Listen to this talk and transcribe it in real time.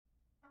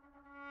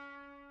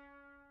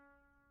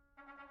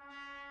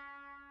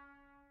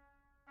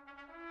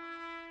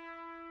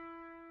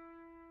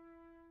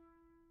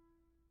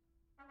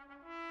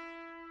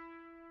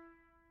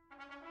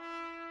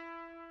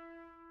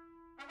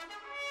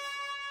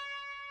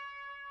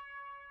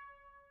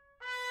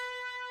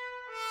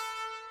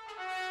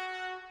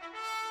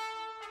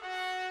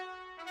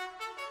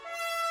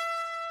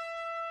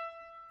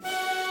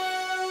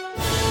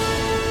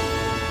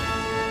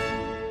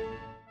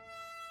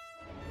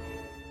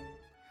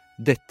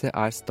Dette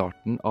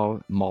starten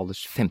av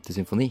Mahlers 5.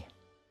 symfoni.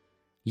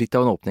 Litt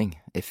av en åpning,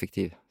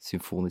 effektiv,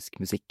 symfonisk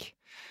musikk.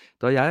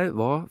 Da jeg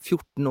var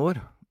 14 år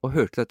og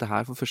hørte dette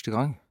her for første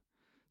gang,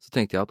 så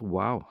tenkte jeg at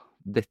wow,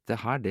 dette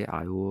her det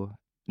jo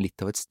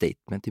litt av et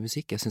statement i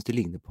musikk. Jeg synes det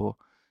ligner på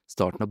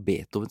starten av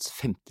Beethovens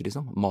 5.,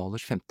 liksom,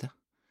 Mahlers 5.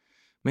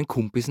 Men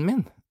kompisen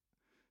min,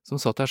 som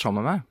satt her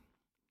sammen med meg,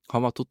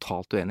 han var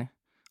totalt uenig.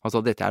 Han sa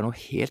dette noe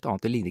helt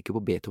annet, det ligner ikke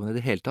på Beethoven i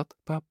det hele tatt.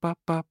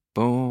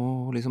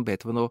 Liksom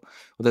Beethoven og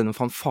denne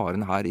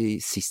fanfaren her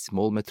i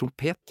cis-mål med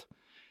trompet.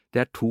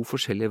 Det to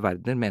forskjellige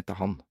verdener, mente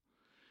han.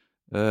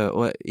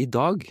 Og i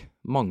dag,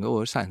 mange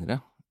år senere,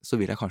 så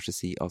vil jeg kanskje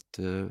si at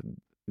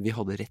vi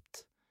hadde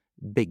rett,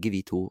 begge vi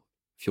to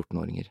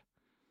 14-åringer.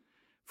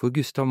 For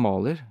Gustav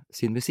Mahler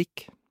sin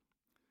musikk,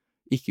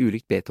 ikke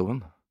ulikt Beethoven,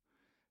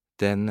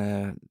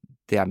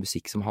 det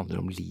musikk som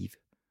handler om liv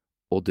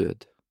og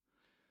død.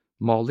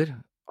 Mahler,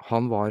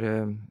 han var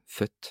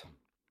født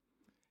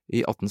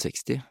i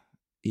 1860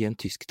 i en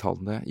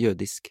tysktalende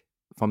jødisk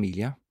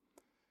familie,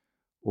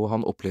 og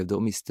han opplevde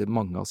å miste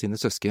mange av sine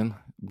søsken,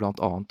 blant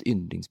annet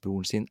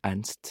yndlingsbroren sin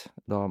Ernst,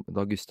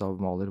 da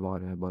Gustav Mahler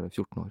var bare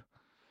 14 år.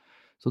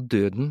 Så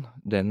døden,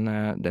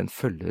 den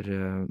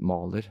følger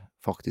Mahler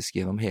faktisk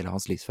gjennom hele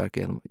hans livsverk,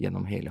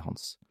 gjennom hele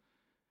hans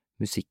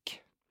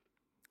musikk.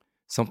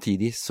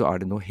 Samtidig så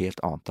det noe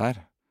helt annet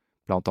der,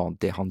 blant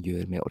annet det han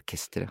gjør med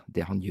orkestret,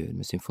 det han gjør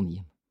med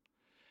symfonien.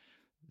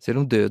 Selv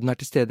om døden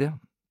til stede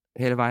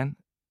hele veien,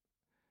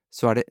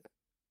 så det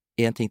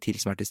en ting til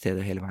som til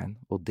stede hele veien,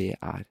 og det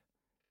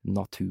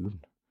naturen.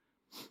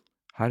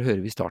 Her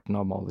hører vi starten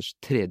av Mahlers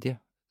 3.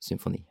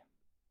 symfoni.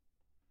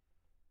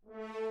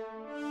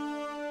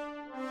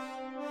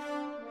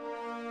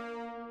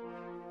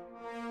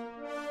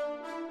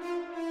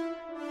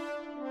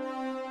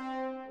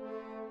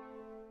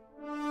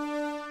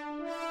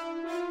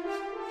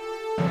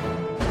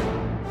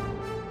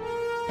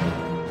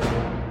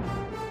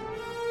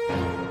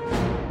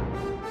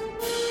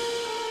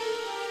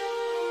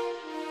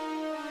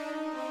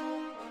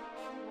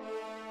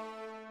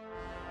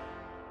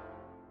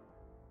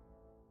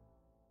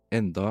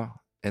 Enda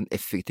en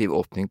effektiv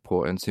åpning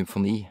på en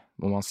symfoni,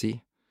 må man si.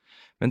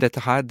 Men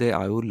dette her, det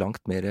jo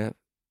langt mer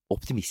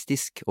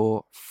optimistisk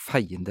og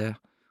feiende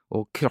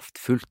og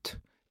kraftfullt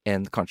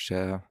enn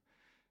kanskje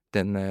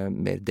den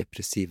mer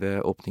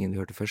depressive åpningen vi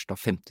hørte først, da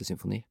 5.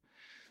 symfoni.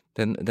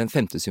 Den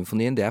 5.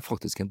 symfonien, det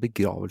faktisk en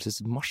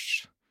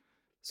begravelsesmarsj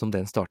som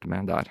den starter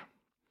med der.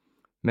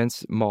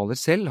 Mens Mahler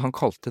selv, han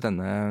kalte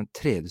denne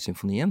 3.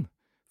 symfonien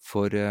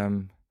for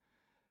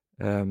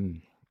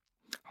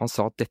han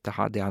sa at dette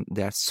her,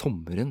 det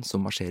sommeren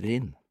som marsjerer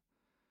inn.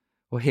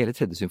 Og hele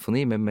 3.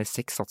 symfoni med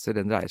 6 satser,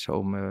 den dreier seg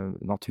om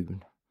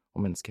naturen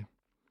og mennesket.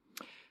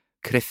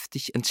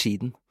 Kräftig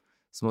entschieden,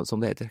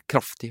 som det heter,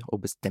 kraftig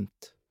og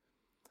bestemt.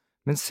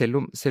 Men selv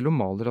om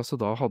Mahler altså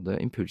da hadde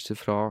impulser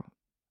fra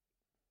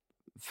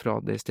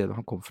det stedet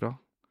han kom fra,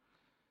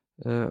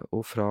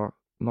 og fra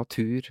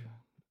natur,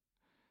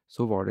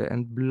 så var det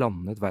en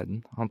blandet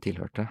verden han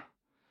tilhørte.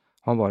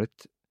 Han var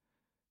et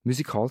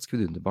musikalsk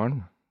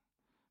vidunderbarn,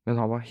 men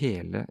han var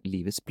hele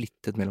livet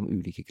splittet mellom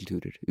ulike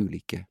kulturer,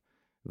 ulike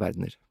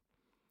verdener.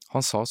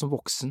 Han sa som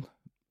voksen,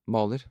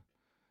 Mahler,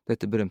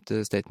 dette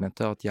berømte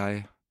statementet at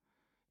jeg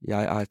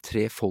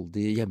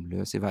trefoldig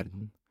hjemløs i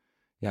verden.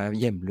 Jeg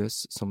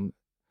hjemløs som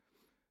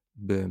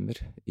bømer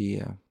i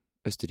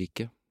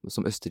Østerrike,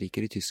 som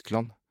østerriker i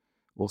Tyskland,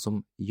 og som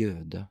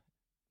jøde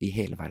i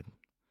hele verden.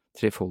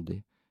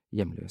 Trefoldig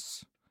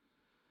hjemløs.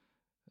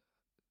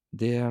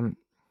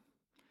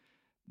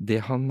 Det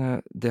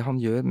han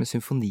gjør med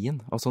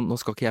symfonien, altså nå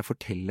skal ikke jeg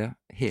fortelle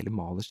hele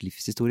Mahlers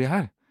livshistorie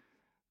her,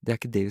 det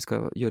ikke det vi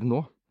skal gjøre nå.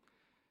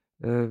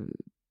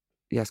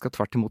 Jeg skal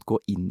tvert imot gå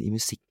inn i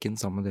musikken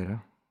sammen med dere,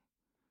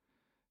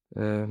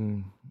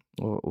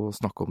 og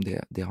snakke om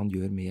det han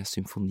gjør med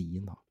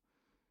symfonien da,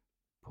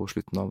 på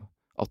slutten av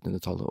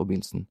 1800-tallet og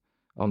begynnelsen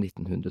av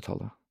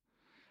 1900-tallet.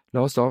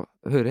 La oss da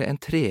høre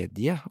en 3.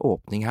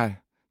 åpning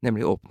her,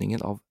 nemlig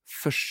åpningen av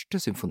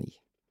 1. symfoni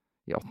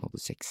i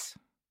 1886.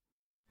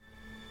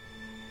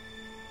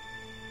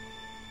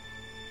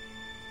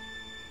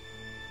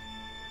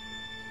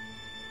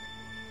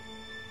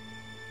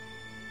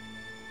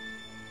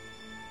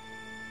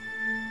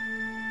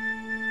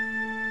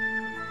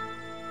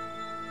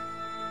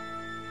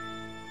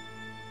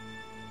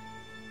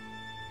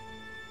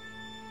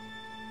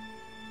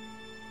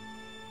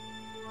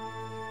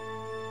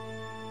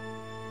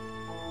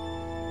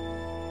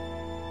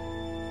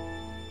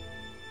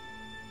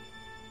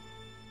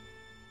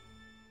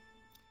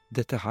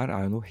 Dette her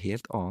jo noe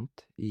helt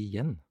annet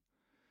igjen.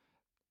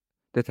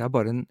 Dette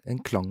bare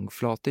en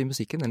klangflate i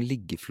musikken, en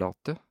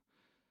liggeflate,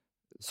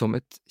 som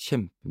et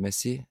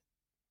kjempemessig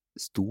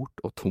stort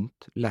og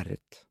tomt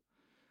lerret.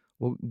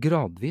 Og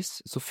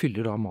gradvis så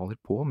fyller da Mahler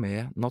på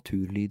med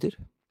naturlyder,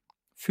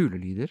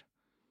 fuglelyder,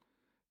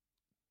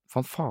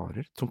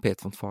 fanfarer,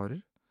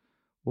 trompetfanfarer,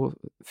 og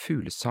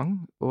fuglesang,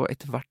 og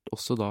etter hvert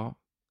også da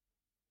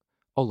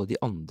alle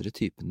de andre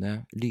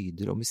typene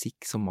lyder og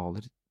musikk som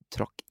Mahler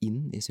trakk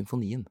inn i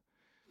symfonien.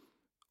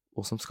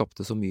 og som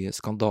skapte så mye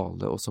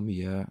skandale og så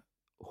mye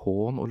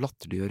hån og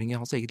latterliggjøring i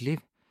hans eget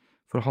liv.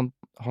 For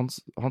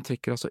han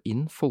trekker altså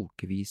inn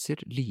folkeviser,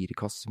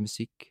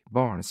 lirekassemusikk,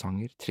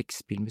 barnesanger,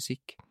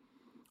 trekkspillmusikk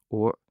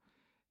og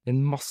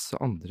en masse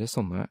andre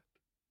sånne,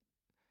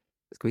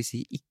 skal vi si,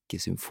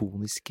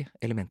 ikke-symfoniske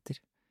elementer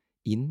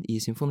inn i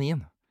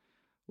symfonien.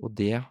 Og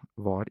det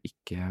var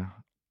ikke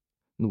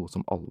noe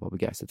som alle var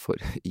begeistret for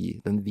i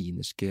den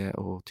wienerske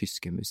og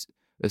tyske,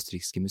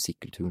 østerrikske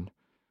musikkulturen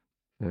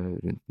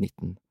rundt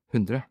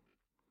 1900.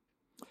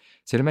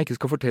 Selv om jeg ikke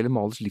skal fortelle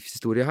Mahlers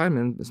livshistorie her,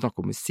 men snakke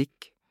om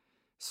musikk,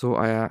 så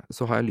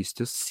har jeg lyst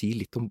til å si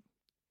litt om,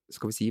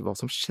 skal vi si, hva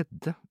som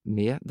skjedde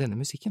med denne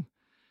musikken.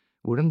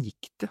 Hvordan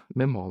gikk det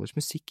med Mahlers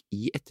musikk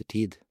i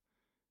ettertid,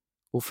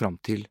 og fram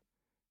til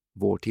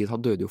vår tid?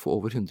 Han døde jo for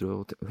over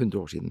 100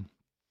 år siden.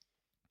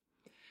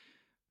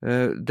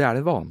 Det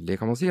det vanlige,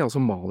 kan man si. Altså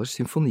Mahlers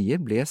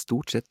symfonier ble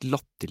stort sett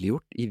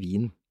latterliggjort i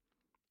Wien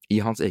i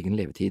hans egen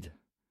levetid.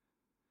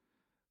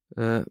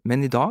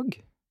 Men i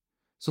dag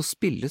så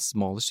spilles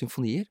Mahlers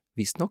symfonier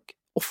visstnok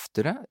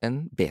oftere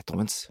enn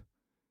Beethovens.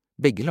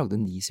 Begge lagde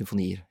 9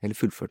 symfonier, eller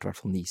fullførte i hvert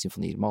fall 9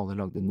 symfonier. Mahler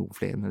lagde noen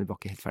flere, men de var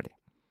ikke helt ferdig.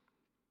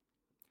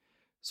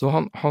 Så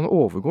han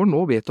overgår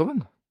nå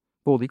Beethoven,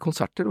 både i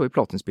konserter og i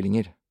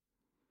plateinnspillinger.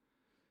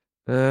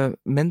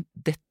 Men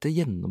dette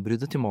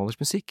gjennombruddet til Mahlers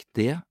musikk,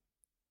 det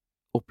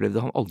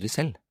opplevde han aldri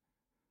selv.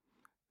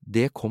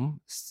 Det kom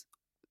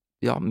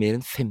mer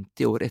enn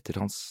 50 år etter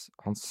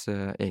hans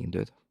egen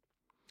død.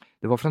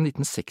 Det var fra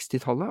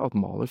 1960-tallet at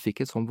Mahler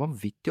fikk et sånn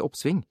vanvittig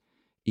oppsving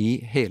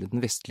i hele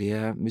den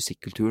vestlige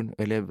musikkulturen,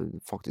 eller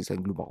faktisk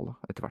den globale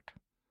etter hvert.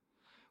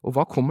 Og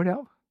hva kommer det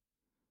av?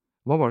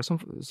 Hva var det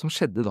som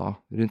skjedde da,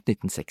 rundt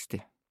 1960?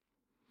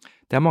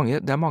 Det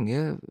er mange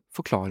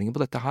forklaringer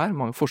på dette her,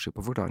 mange forsøk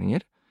på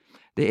forklaringer.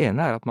 Det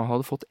ene er at man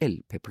hadde fått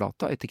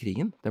LP-plata etter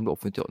krigen, den ble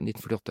oppfunnet i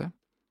 1948.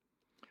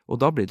 Og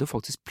da ble det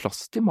faktisk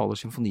plass til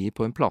Mahlers symfonier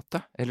på en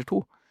plate, eller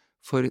 2,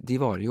 for de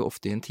varer jo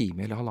ofte i en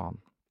time eller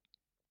halvannen.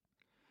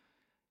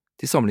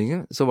 Til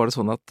sammenligning så var det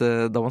sånn at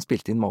da man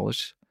spilte inn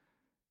Mahlers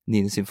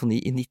 9. symfoni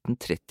i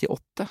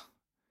 1938,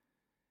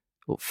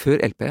 og før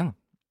LP-en,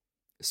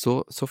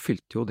 så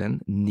fylte jo den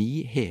 9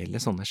 hele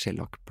sånne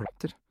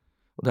shellac-plater.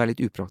 Og det er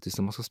litt upraktisk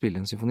når man skal spille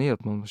en symfoni,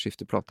 at man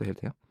skifter plate hele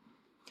tiden.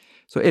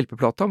 Så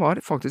LP-plata var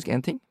faktisk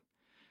en ting.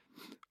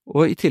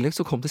 Og i tillegg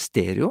så kom det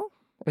stereo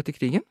etter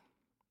krigen.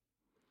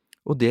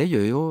 Og det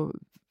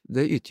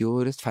yter jo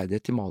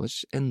rettferdighet til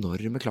Mahlers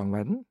enorme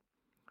klangverden.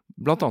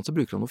 Blant annet så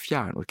bruker han noen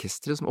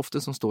fjernorkestre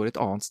som står et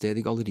annet sted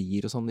i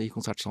gallerier og sånn i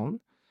konsertsalen.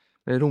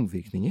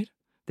 Romvirkninger.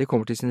 Det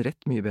kommer til sin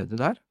rett mye bedre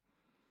der.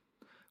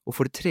 Og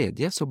for det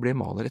tredje så ble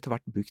Mahler etter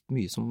hvert brukt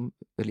mye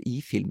i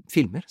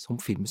filmer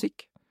som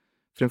filmmusikk.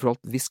 Fremfor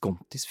alt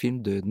Viscontis film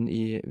Døden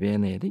i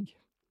Venedig.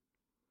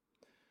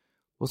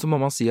 Og så må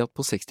man si at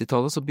på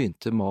 60-tallet så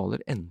begynte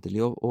Mahler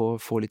endelig å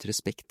få litt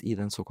respekt i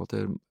den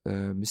såkalte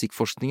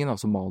musikkforskningen,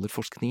 altså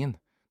Mahler-forskningen.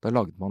 Da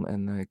lagde man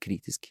en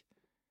kritisk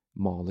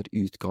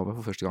Mahler-utgave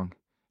for første gang,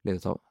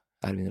 ledet av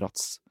Erwin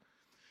Ratz.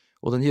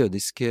 Og den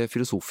jødiske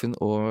filosofen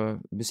og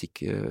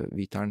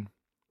musikkviteren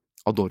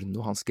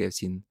Adorno, han skrev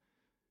sin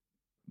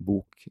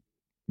bok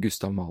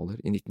Gustav Mahler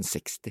i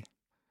 1960,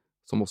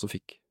 som også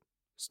fikk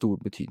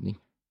stor betydning.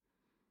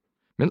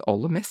 Men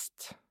aller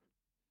mest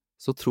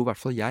så tror i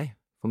hvert fall jeg,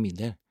 for min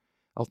del,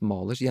 at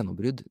Mahlers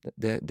gjennombrudd,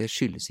 det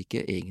skyldes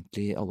ikke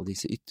egentlig alle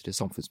disse ytre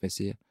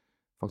samfunnsmessige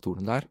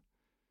faktorene der.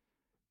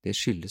 Det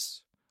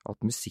skyldes at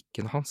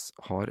musikken hans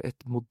har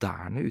et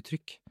moderne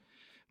uttrykk.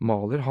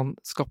 Mahler, han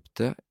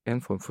skapte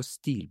en form for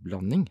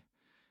stilblanding,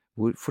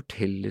 hvor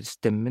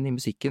fortellerstemmen i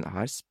musikken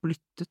er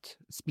splittet,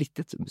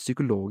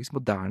 psykologisk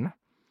moderne.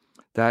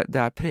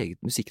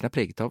 Musikken er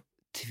preget av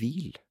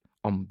tvil,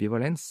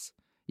 ambivalens,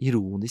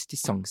 ironisk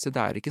distanse.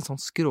 Det er ikke en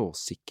sånn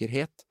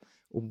skråsikkerhet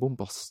og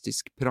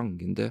bombastisk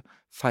prangende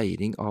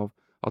feiring av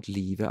at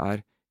livet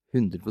er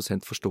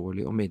 100%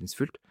 forståelig og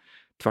meningsfullt.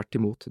 Tvert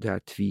imot, det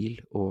er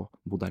tvil og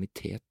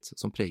modernitet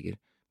som preger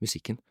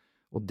musikken,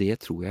 og det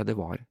tror jeg det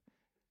var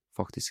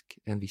faktisk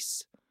en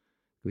viss,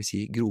 skal vi si,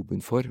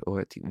 grobunn for,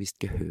 og et visst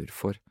gehør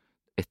for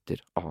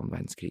etter 2.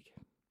 verdenskrig.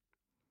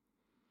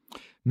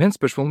 Men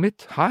spørsmålet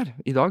mitt her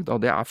i dag,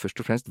 det er først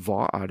og fremst,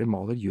 hva er det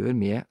Mahler gjør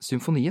med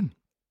symfonien?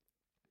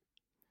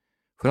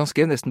 For han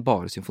skrev nesten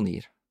bare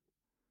symfonier.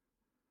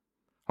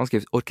 Han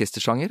skrev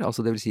orkestersanger,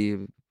 altså det vil si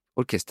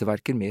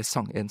orkesterverker med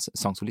en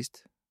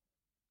sangsolist,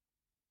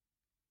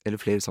 eller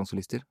flere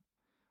sangsolister,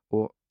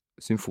 og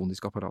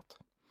symfonisk apparat.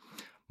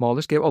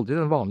 Mahler skrev aldri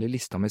den vanlige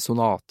lista med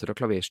sonater og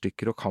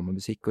klaverstykker og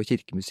kammermusikk og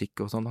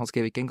kirkemusikk og sånn. Han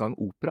skrev ikke engang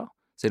opera,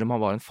 selv om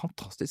han var en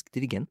fantastisk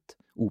dirigent,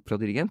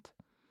 operadirigent.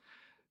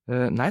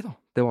 Nei da,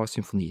 det var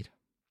symfonier.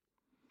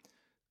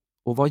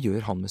 Og hva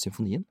gjør han med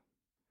symfonien?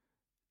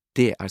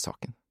 Det er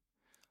saken.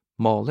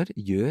 Mahler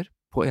gjør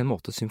på en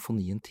måte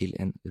symfonien til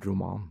en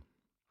roman.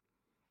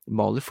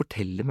 Mahler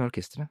forteller med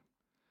orkestret.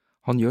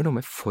 Han gjør noe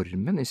med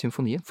formen i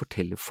symfonien,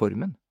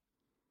 fortellerformen.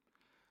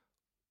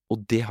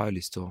 Og det har jeg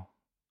lyst til å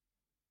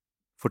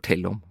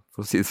fortelle om,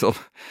 for å si det sånn.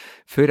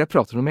 Før jeg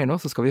prater noe mer nå,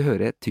 så skal vi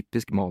høre et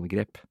typisk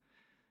Mahler-grep.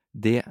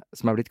 det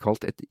som blitt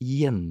kalt et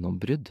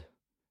gjennombrudd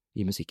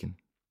i musikken.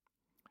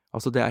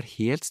 Altså, det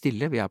helt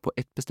stille, vi på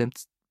et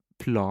bestemt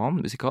plan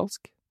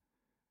musikalsk.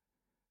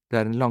 Det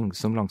en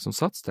langsom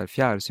sats, det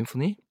fjerde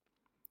symfoni.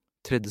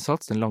 Tredje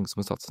sats, den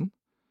langsomme satsen.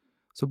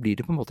 Så blir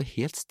det på en måte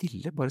helt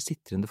stille, bare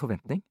sitrende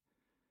forventning.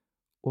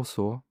 Og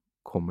så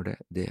kommer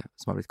det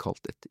som blitt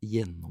kalt et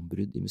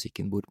gjennombrudd i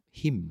musikken, hvor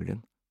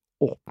himmelen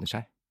åpner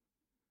seg.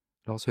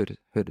 La oss høre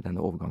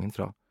denne overgangen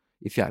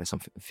i fjerde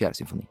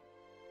symfoni.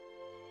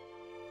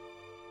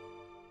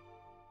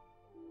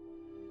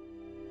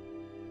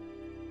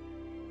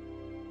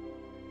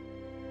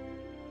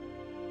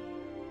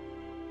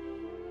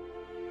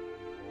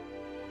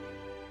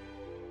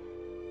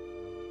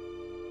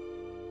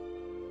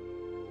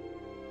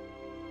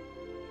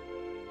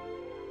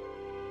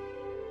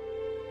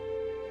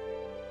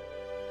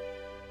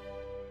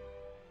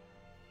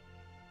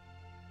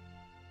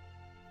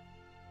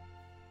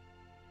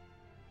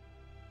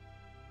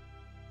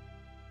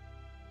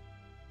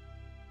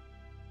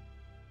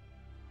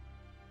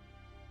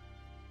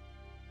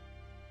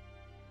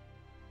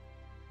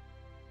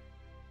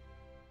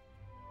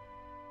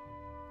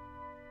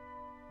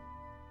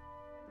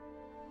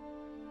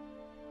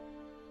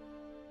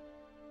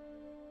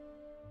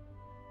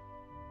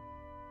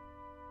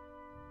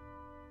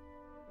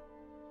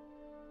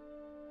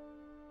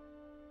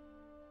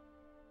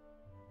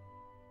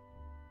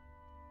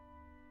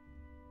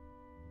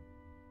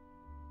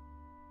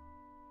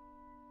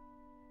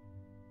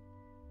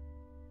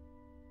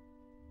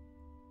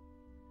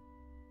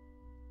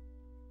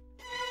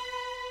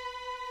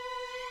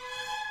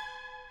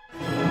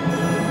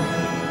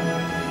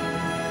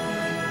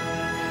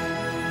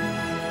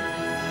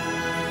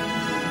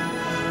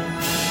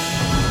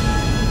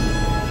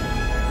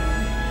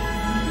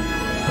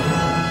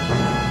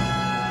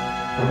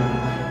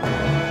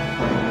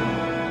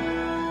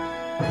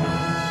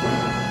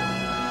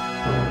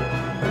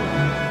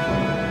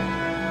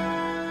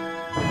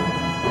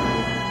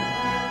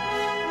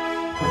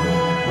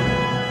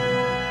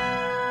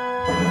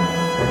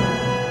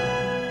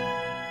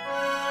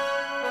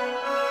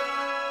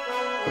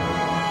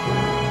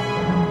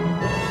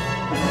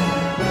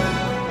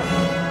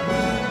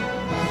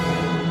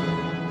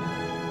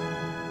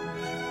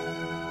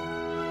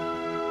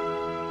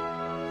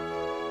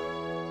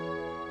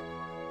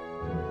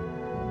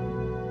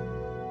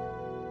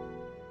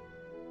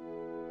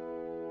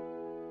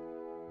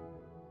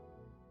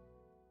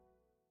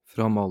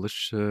 Fra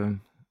Mahlers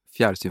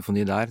fjerde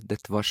symfoni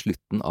dette var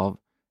slutten av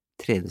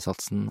tredje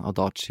satsen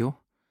Adagio,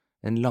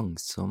 en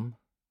langsom,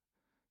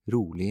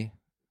 rolig,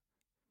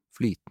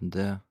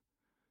 flytende,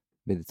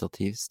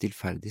 meditativ,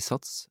 stillferdig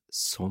sats,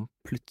 som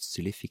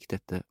plutselig fikk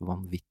dette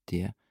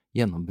vanvittige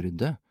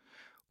gjennombruddet.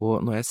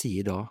 Og når jeg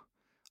sier da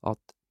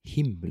at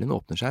himmelen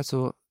åpner seg,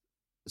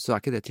 så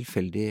ikke det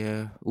tilfeldig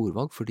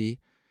ordvalg, fordi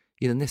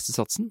i den neste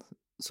satsen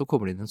så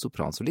kommer det inn en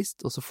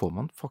sopransolist, og så får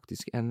man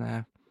faktisk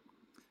en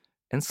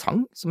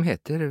sang som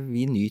heter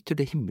Vi nyter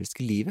det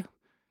himmelske livet,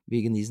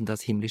 Wir genießen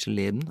das himmlische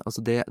Leben.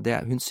 Altså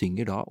hun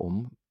synger da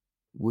om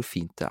hvor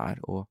fint det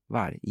å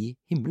være i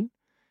himmelen.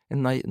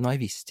 En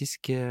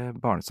naivistisk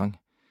barnesang,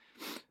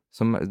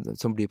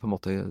 som blir på en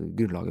måte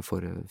grunnlaget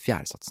for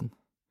fjerdesatsen.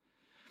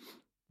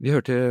 Vi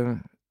hørte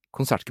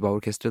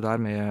konsertgebauorkestret der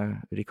med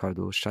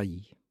Riccardo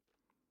Chailly.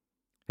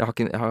 Jeg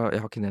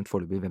har ikke nevnt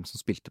foreløpig hvem som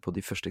spilte på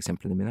de første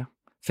eksemplene mine.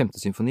 Femte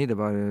symfoni, det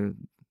var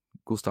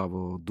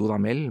Gustavo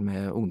Dudamel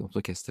med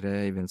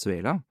ungdomsorkestret i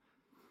Venezuela.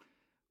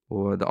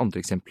 Og det andre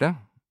eksempelet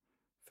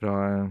fra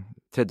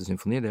tredje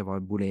symfoni, det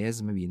var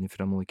Boulez med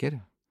Wienerfilharmoniker.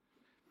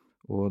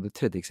 Og det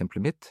tredje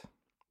eksempelet mitt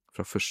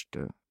fra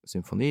første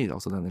symfoni,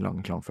 altså denne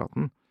lange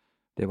klanflaten,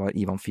 det var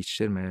Ivan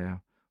Fischer med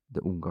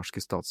det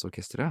ungarske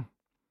statsorkestret.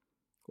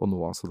 Og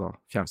nå altså da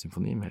fjerde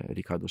symfoni med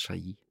Riccardo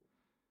Chailly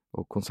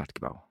og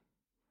konsertgebau.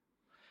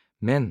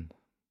 Men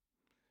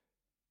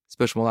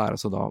spørsmålet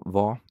altså da,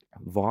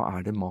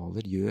 hva det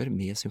Mahler gjør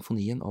med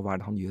symfonien, og hva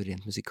det han gjør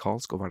rent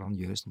musikalsk, og hva det han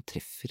gjør som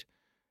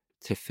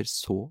treffer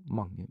så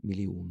mange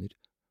millioner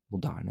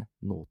moderne,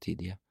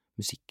 nåtidige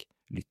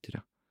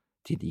musikklyttere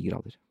til de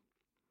grader.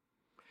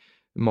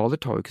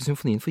 Mahler tar jo ikke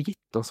symfonien for gitt,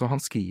 altså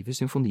han skriver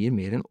symfonier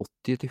mer enn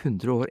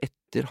 80-100 år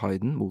etter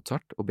Haydn,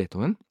 Mozart og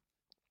Beethoven.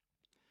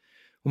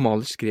 Og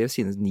Mahler skrev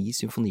sine 9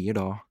 symfonier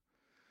da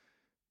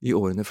i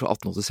årene fra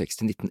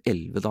 1886 til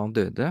 1911 da han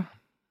døde.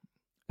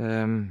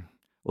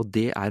 Og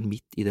det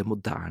midt i det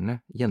moderne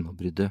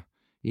gjennombruddet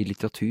i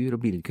litteratur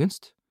og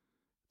billedkunst,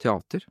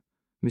 teater,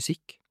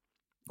 musikk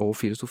og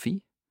filosofi,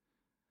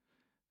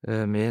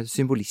 med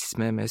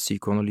symbolisme, med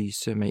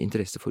psykoanalyse, med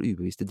interesse for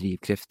ubevisste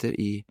drivkrefter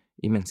i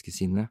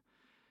menneskesinnet.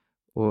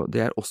 Og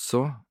det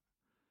også,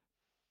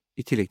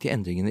 i tillegg til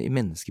endringene i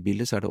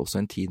menneskebildet, så det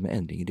også en tid med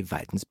endringer i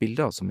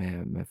verdensbildet, altså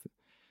med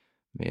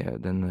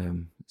den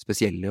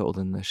spesielle og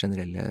den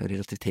generelle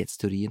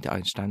relativitetsteorien til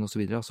Einstein og så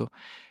videre. Altså,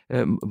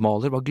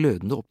 Mahler var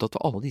glødende opptatt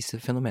av alle disse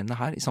fenomenene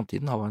her i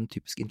samtiden. Han var en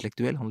typisk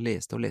intellektuell, han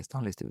leste og leste,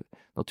 han leste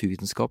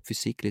naturvitenskap,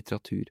 fysikk,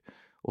 litteratur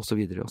og så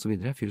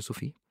videre,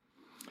 filosofi.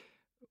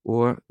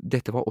 Og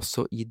dette var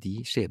også i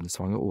de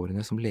skjebnesvangre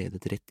årene som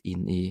ledet rett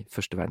inn i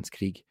Første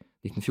verdenskrig,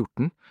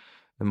 1914.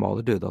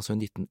 Mahler døde altså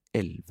i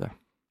 1911,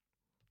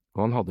 og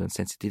han hadde en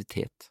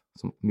sensitivitet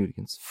som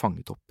muligens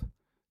fanget opp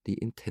de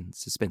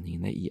intense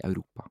spenningene i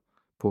Europa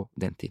på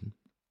den tiden.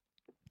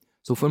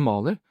 Så for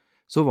Mahler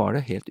så var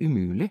det helt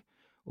umulig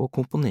å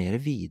komponere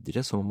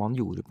videre som man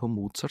gjorde på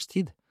Mozarts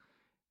tid,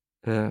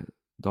 da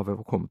vi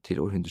var kommet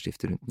til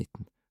århundreskiftet rundt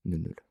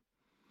 1900.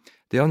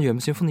 Det han gjør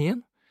med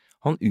symfonien,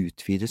 han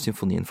utvider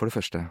symfonien for det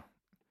første.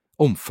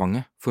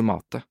 Omfanget,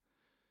 formatet.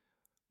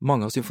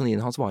 Mange av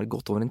symfoniene hans varer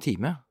godt over en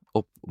time,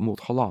 opp mot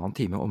 1,5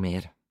 time og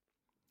mer.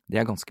 Det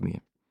er ganske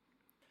mye.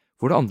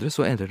 For det andre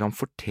så endrer han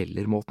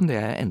fortellermåten, det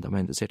er jeg enda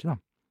mer interessert i da.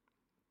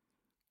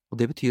 Og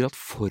det betyr at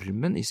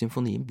formen i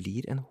symfonien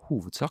blir en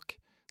hovedsak.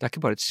 Det er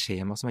ikke bare et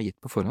skjema som er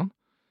gitt på forhånd,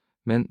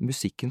 men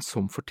musikken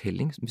som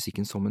fortelling,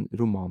 musikken som en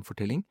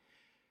romanfortelling,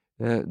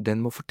 den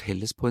må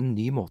fortelles på en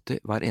ny måte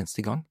hver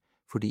eneste gang,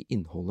 fordi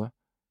innholdet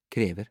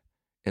krever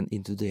en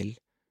individuell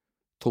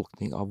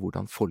tolkning av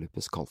hvordan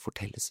forløpet skal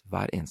fortelles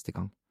hver eneste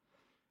gang.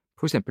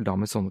 For eksempel da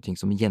med sånne ting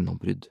som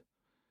gjennombrudd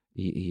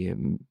i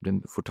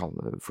den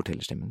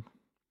fortellerstemmen.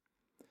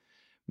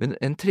 Men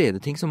en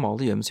tredje ting som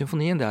Mahler gjør med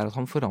symfonien, det er at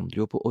han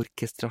forandrer jo på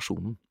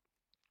orkestrasjonen.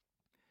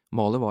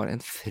 Mahler var en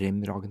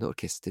fremragende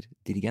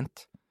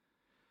orkesterdirigent.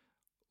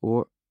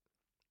 Og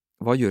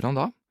hva gjør han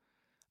da?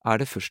 Er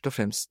det først og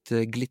fremst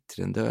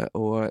glitrende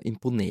og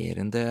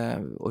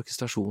imponerende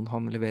orkestrasjon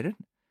han leverer?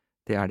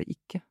 Det er det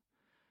ikke.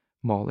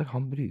 Mahler,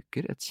 han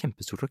bruker et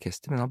kjempestort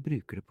orkester, men han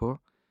bruker det på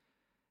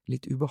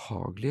litt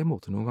ubehagelige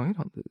måter noen ganger.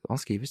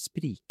 Han skriver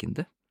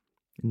sprikende,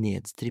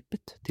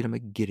 nedstrippet, til og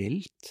med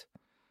grelt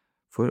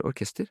for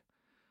orkester.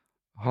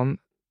 Han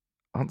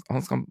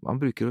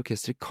bruker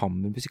orkesteret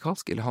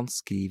kammermusikalsk, eller han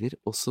skriver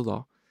også da,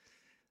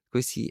 skal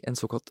vi si, en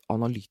såkalt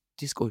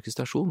analytisk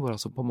orkestrasjon, hvor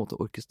altså på en måte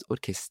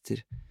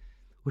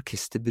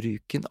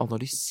orkesterbruken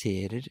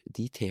analyserer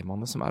de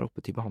temaene som er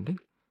oppe til behandling,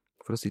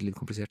 for å si det litt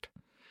komplisert.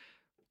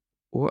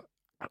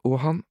 Og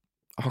han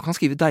kan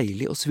skrive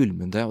deilig og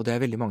svulmende, og det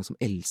er veldig mange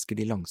som elsker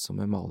de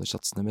langsomme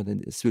malersatsene med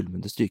den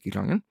svulmende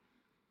strykeklangen.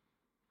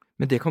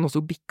 Men det kan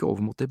også bikke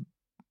over mot det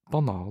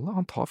banale.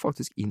 Han tar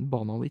faktisk inn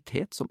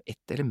banalitet som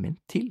ett element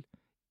til.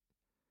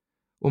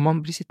 Og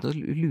man blir sittende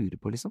og lure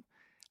på, liksom,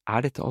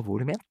 er dette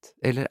alvorlig ment,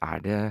 eller er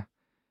det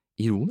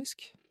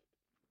ironisk?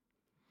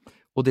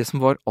 Og det som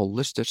var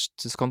aller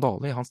størst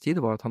skandale i hans tid,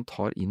 var at han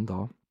tar inn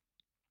da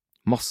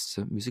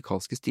masse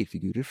musikalske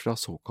stilfigurer fra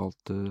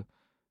såkalt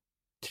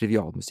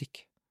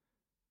trivialmusikk.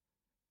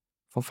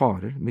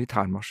 Fanfarer,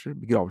 militærmarsjer,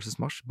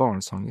 begravelsesmarsj,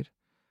 barnesanger,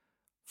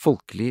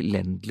 folkelig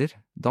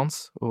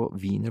lendlerdans og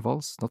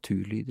wienervals,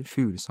 naturlyder,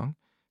 fuglesang,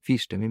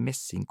 firstemmig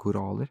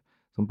messingkoraler,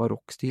 som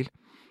barokkstil,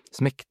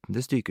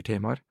 smektende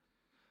strykertemaer.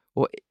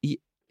 Og i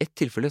ett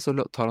tilfelle så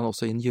tar han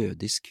også inn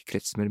jødisk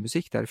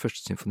klezmermusikk, det er i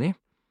første symfoni.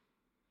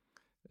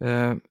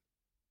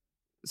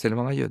 Selv om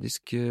han er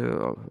jødisk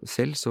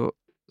selv, så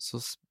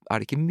er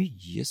det ikke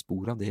mye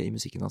spor av det i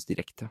musikken hans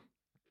direkte.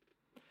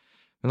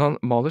 Men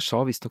Mahler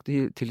sa visstnok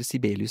til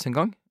Sibelius en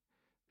gang,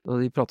 da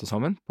de pratet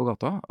sammen på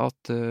gata,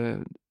 at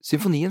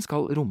symfonien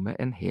skal romme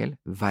en hel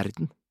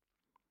verden.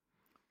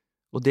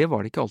 Og det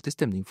var det ikke alltid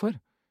stemning for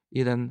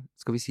i den,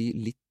 skal vi si,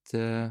 litt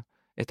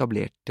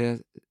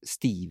etablerte,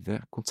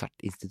 stive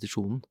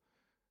konsertinstitusjonen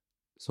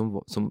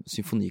som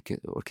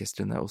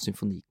symfoniorkestrene og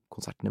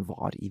symfonikonsertene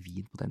var i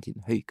Wien på den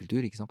tiden.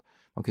 Høykultur, ikke sant?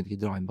 Man kunne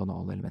ikke dra inn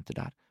banale elementer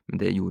der,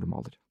 men det gjorde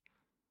Mahler.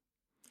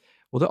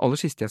 Og det aller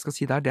siste jeg skal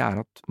si der, det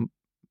er at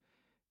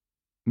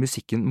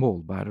musikken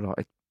målbærer da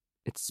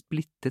et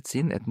splittet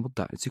sinn, et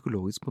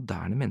psykologisk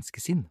moderne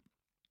menneskesinn.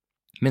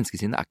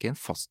 Menneskesinnet er ikke en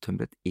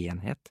fasttømret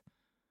enhet,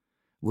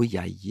 hvor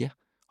jeg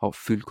har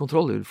full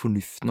kontroll, eller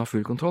fornuften har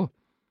full kontroll.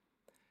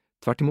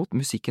 Tvert imot,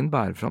 musikken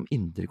bærer fram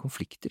indre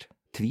konflikter,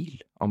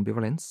 tvil,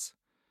 ambivalens,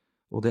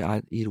 og det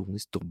er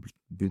ironisk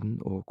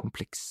dobbeltbunn og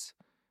kompleks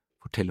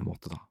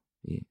fortellemåte da,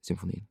 i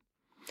symfonien.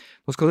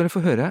 Nå skal dere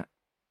få høre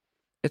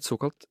et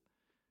såkalt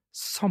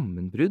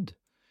sammenbrudd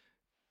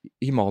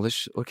i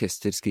Mahlers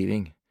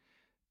orkesterskriving.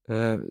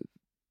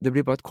 Det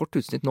blir bare et kort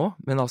utsnitt nå,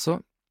 men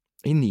altså,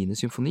 i 9.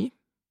 symfoni,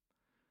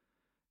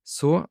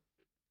 så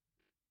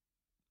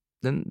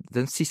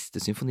den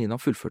siste symfonien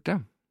han fullførte,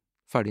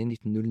 ferdig i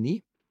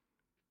 1909,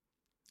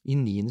 i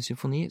 9.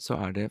 symfoni så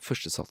er det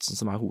første satsen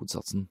som er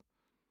hovedsatsen.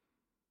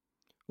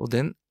 Og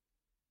den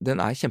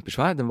er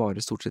kjempesvær, den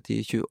varer stort sett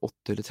i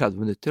 28 eller 30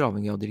 minutter,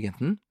 avhengig av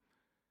dirigenten.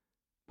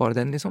 Bare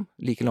den liksom,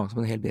 like lang som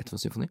en hel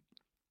Beethoven-symfoni.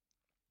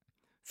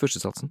 Første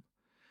satsen.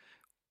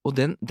 Og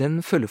den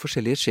følger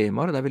forskjellige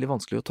skjemaer, det er veldig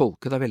vanskelig å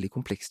tolke, det er veldig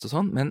komplekst og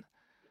sånn, men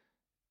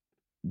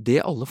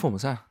det alle får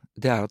med seg,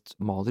 det er at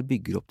Mahler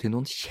bygger opp til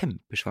noen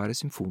kjempesvære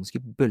symfoniske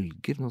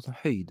bølger, noen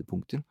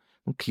høydepunkter,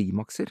 noen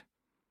klimakser.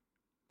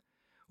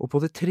 Og på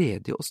det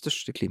tredje og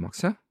største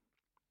klimakset,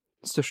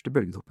 den største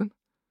bølgetoppen,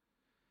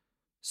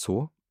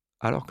 så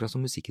er det akkurat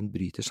som musikken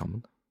bryter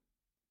sammen.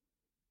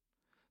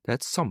 Det er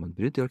et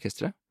sammenbrudd i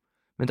orkestret,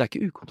 men det er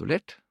ikke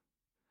ukontrollert.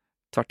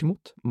 Tvert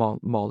imot,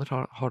 Mahler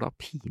har da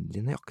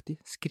pinlig nøyaktig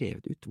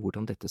skrevet ut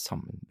hvordan dette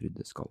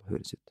sammenbruddet skal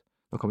høres ut.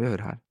 Nå kan vi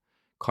høre her,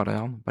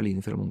 Karajan,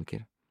 Berliner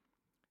Philharmoniker,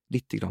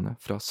 litt grann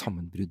fra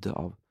sammenbruddet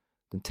av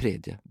den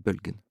tredje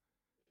bølgen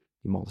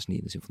i Mahlers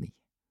 9. symfoni.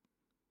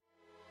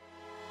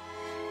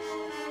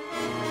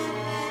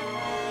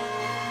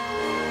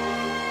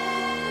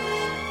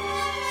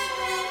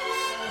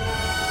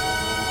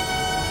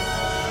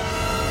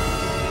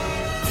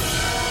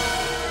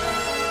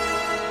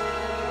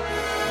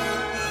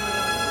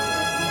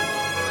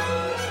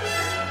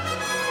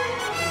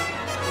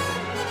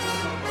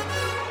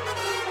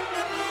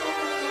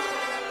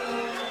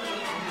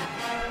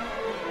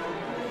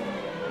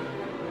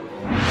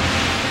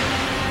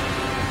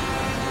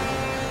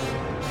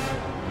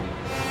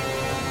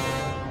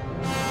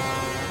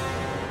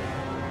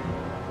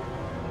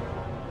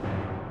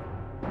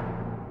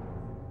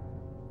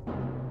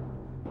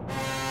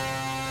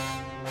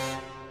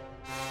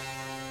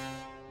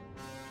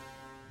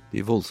 De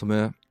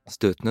voldsomme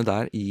støtene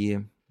der i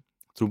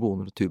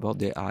tromboner og tuba,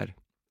 det er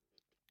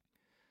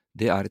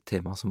et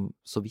tema som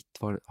så vidt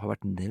har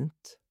vært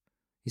nevnt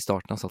i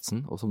starten av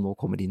satsen, og som nå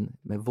kommer inn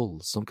med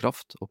voldsom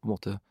kraft, og på en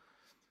måte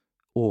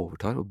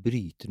overtar og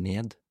bryter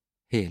ned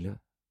hele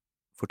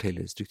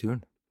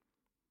fortellerstrukturen.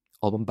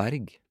 Alban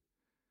Berg,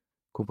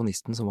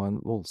 komponisten som var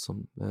en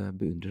voldsom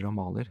beundrer av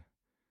Mahler,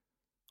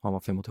 han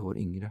var 25 år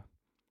yngre.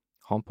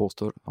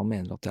 Han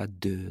mener at det er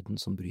døden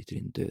som bryter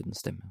inn, dødens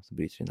stemme, som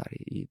bryter inn der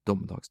i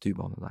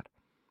dommedagstubaene der.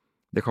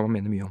 Det kan man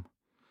mene mye om.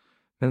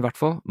 Men i hvert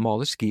fall,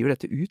 Mahler skriver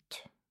dette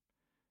ut,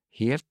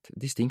 helt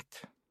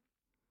distinkt,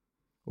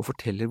 og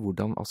forteller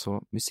hvordan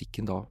altså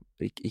musikken da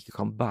ikke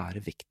kan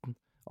bære vekten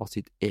av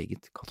sitt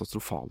eget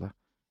katastrofale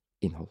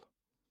innhold.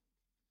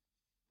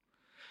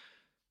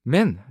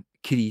 Men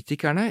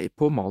kritikerne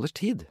på Mahlers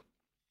tid,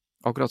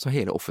 akkurat som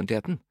hele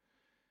offentligheten,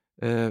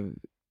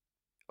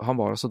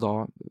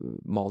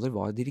 Mahler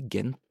var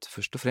dirigent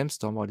først og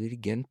fremst. Han var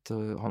dirigent,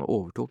 han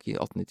overtok i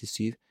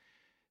 1897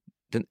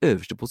 den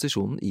øverste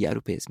posisjonen i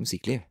europeisk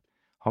musikkliv.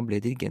 Han ble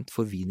dirigent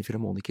for Wiener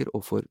Philharmoniker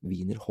og for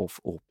Wiener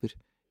Hofoper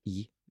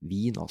i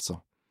Wien,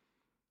 altså.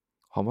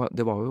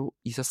 Det var jo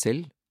i seg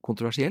selv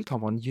kontroversielt. Han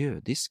var en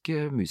jødisk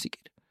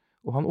musiker,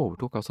 og han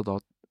overtok altså da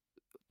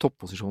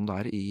topposisjonen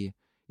der i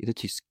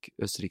det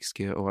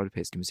tysk-østerrikske og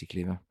europeiske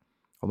musikklivet.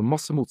 Han hadde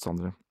masse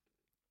motstandere.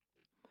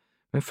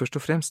 Men først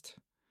og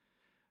fremst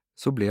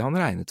så ble han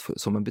regnet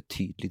som en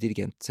betydelig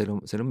dirigent,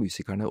 selv om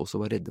musikerne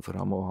også var redde for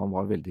ham, og han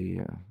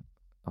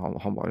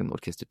var en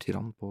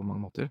orkestertyrann på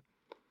mange måter.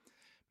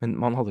 Men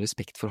man hadde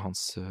respekt for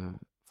hans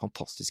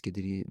fantastiske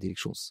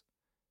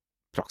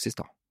direksjonspraksis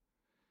da.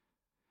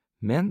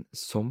 Men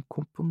som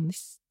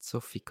komponist så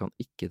fikk han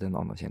ikke den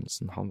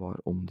anerkjennelsen. Han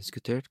var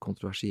omdiskutert,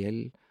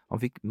 kontroversiell,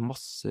 han fikk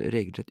masse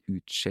regelrett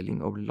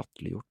utskjelling og ble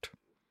latterliggjort.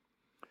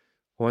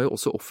 Han var jo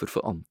også offer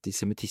for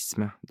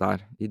antisemitisme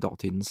der, i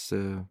datidens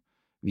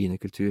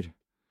wienerkultur.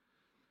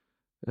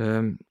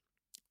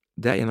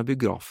 Det er en av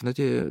biografene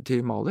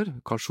til Mahler,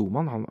 Karl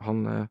Schumann.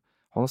 Han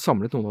har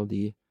samlet noen av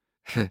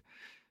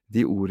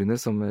de ordene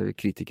som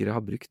kritikere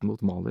har brukt mot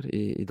Mahler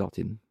i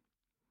datiden,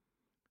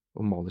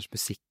 og Mahlers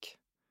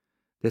musikk.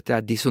 Dette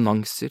er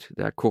dissonanser,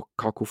 det er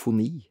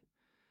kakofoni,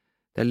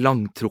 det er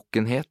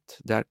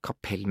langtrukkenhet, det er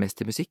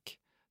kapellmestermusikk,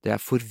 det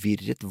er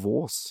forvirret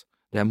vås,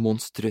 det er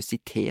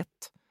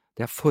monstrøsitet,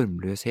 det er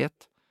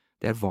formløshet,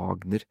 det er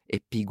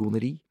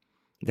Wagner-epigoneri,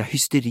 det er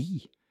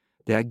hysteri,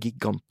 det er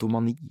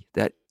gigantomani,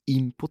 det er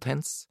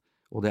impotens,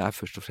 og det er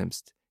først og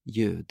fremst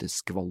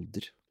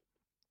jødeskvalder.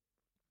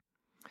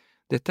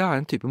 Dette er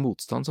en type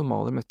motstand som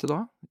Mahler møtte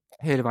da,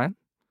 hele veien.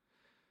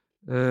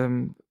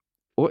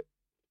 Og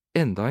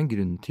enda en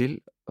grunn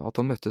til at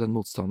han møtte den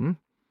motstanden,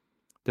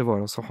 det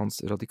var altså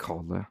hans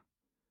radikale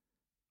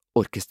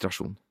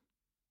orkestrasjon,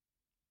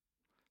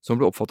 som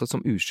ble oppfattet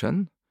som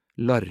uskjønn,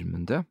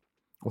 larmende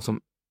og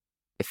som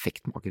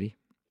effektmakeri.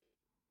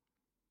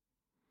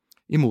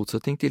 I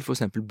motsetning til for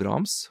eksempel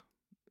Brahms,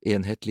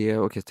 enhetlige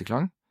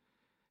orkesterklang,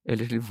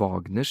 eller til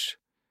Wagners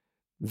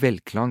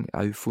velklang,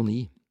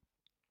 eufoni,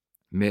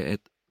 med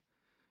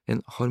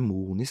en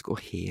harmonisk og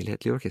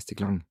helhetlig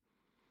orkesterklang.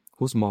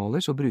 Hos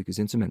Mahler så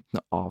brukes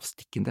instrumentene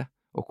avstikkende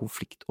og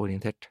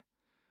konfliktorientert,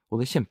 og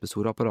det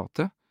kjempestore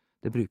apparatet,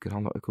 det bruker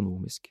han da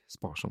økonomisk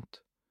sparsomt,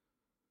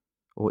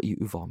 og i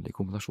uvanlige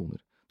kombinasjoner.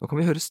 Nå kan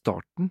vi høre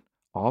starten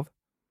av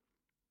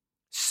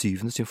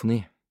 7.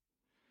 symfoni.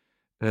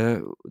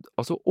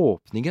 Altså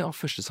åpningen av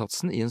første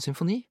satsen i en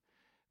symfoni.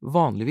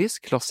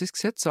 Vanligvis, klassisk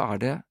sett, så er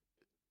det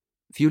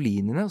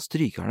fiolinene og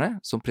strykerne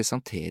som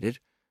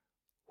presenterer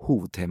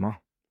hovedtema,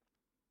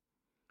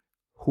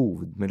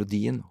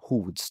 hovedmelodien,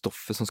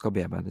 hovedstoffet som skal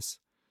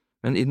bearbeides.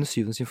 Men i den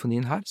 7.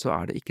 symfonien her så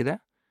er det ikke det.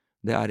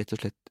 Det er rett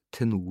og slett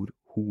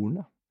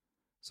tenorhornet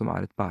som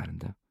er et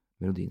bærende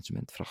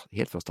melodiinstrument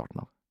helt fra starten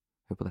av.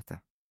 Hør på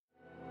dette.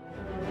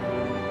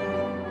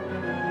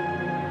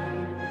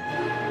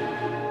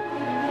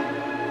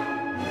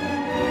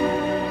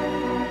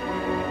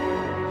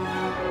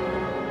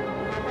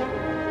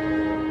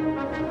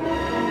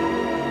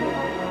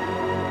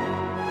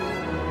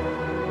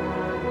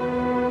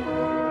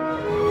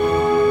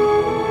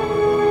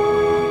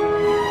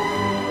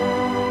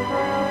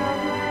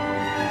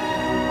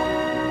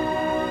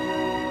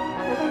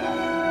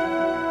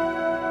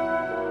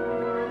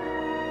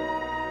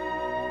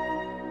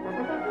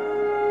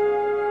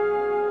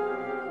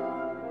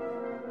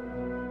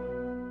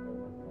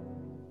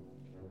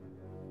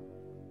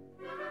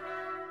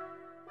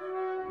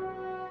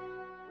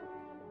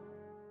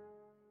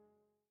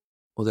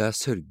 og det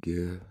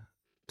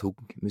sørgetung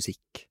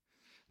musikk.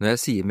 Når jeg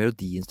sier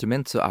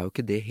melodiinstrument, så jo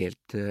ikke det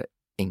helt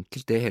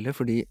enkelt det heller,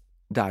 fordi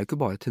det jo ikke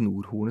bare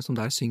tenorhornet som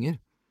der synger.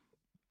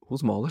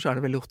 Hos Mahler så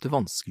det veldig ofte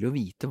vanskelig å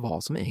vite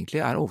hva som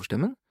egentlig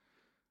overstemmen,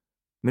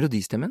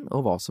 melodistemmen,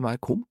 og hva som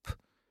komp.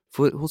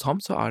 For hos ham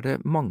så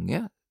det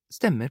mange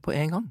stemmer på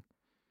en gang.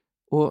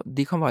 Og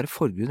de kan være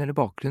forgrunn eller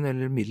bakgrunn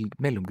eller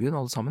mellomgrunn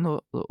alle sammen,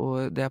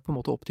 og det på en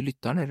måte opp til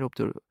lytteren eller opp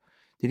til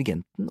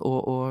dirigenten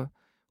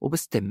å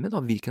bestemme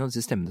da hvilken av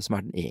disse stemmene som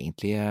den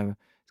egentlige,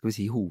 skal vi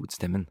si,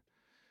 hovedstemmen.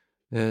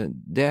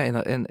 Det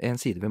en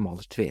side ved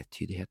Mahlers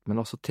tvetydighet, men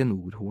også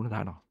tenorhornet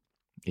der da,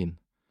 inn.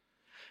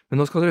 Men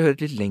nå skal dere høre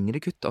et litt lengre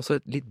kutt, altså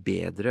et litt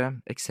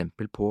bedre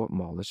eksempel på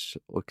Mahlers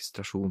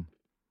orkestrasjon.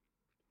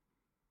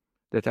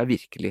 Dette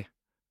virkelig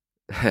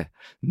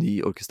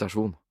ny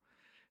orkestrasjon.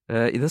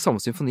 I den samme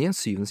symfonien,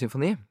 7.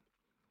 symfoni,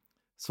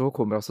 så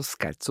kommer altså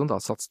Scherzo, da,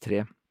 sats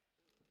 3.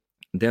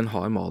 Den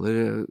har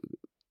Mahler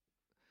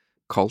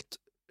kalt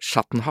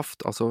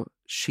schattenhaft, altså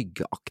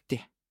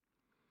skyggeaktig.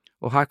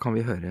 Og her kan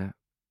vi høre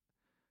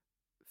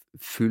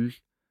full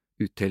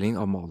uttelling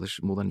av Mahlers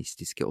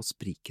modernistiske og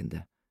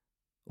sprikende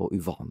og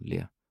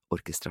uvanlige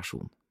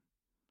orkestrasjon.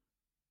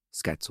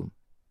 Scherzo.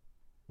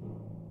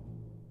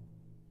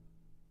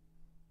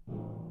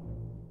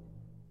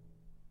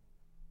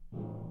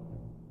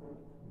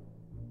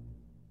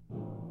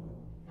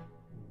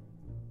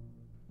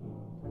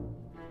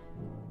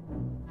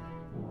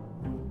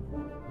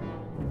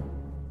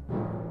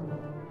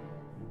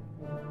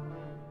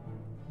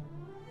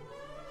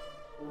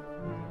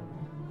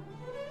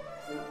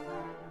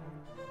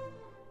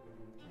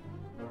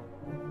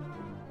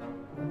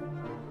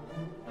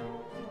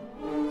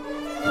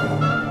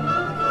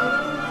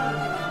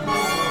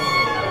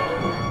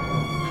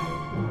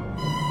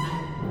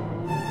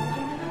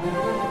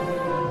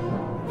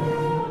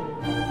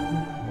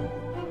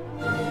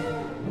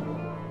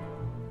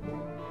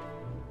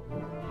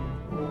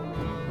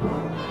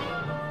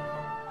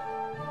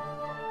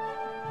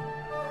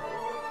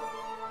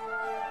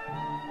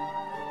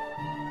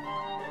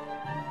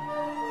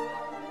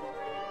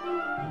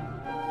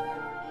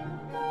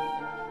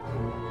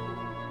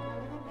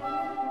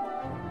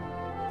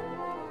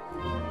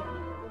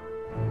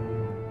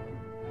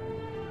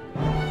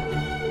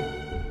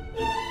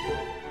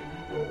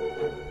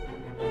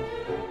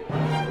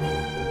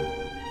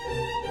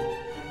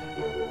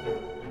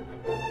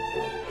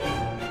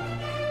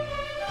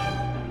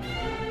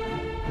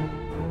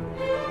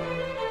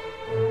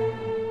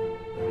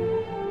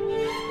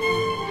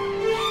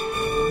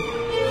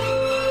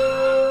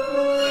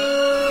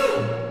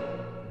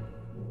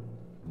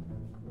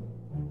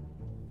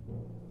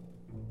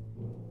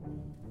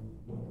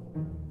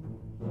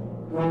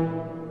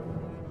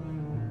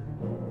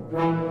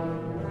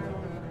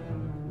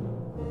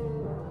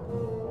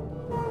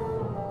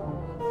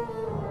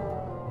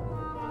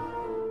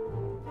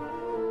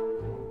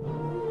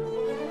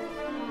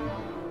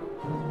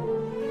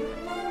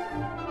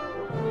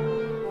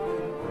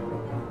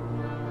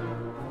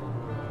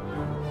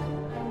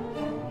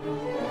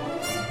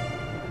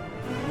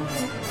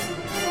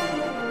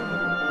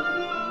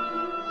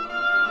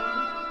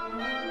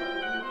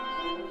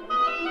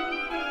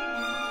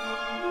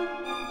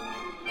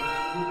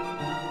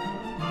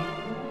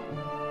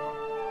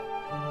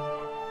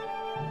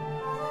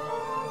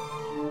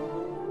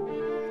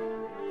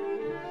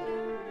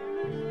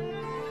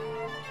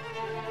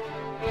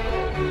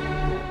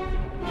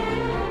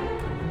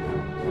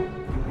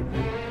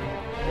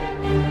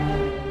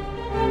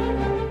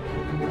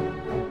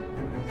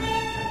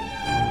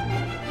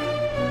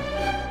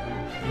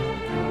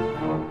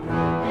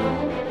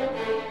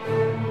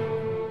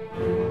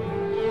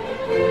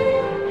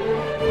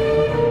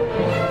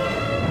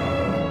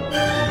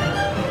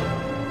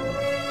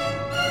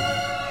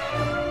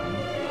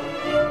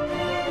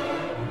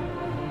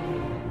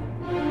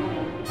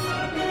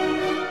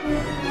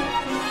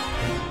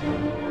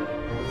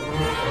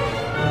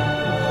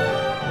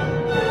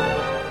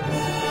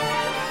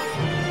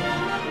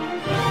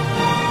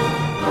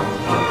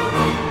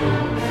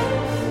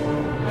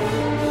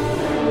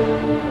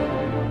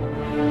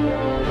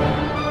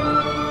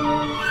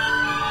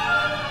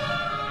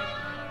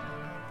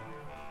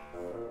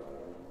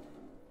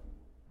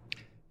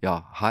 Ja,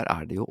 her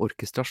det jo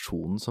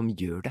orkestrasjonen som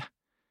gjør det.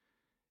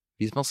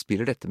 Hvis man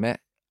spiller dette med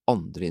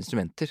andre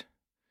instrumenter,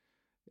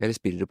 eller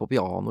spiller det på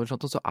piano eller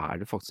sånt, så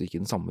det faktisk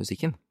ikke den samme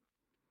musikken.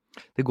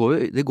 Det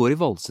går i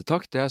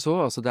valsetakt, det jeg så,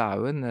 altså det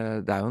jo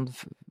en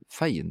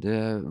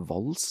feiende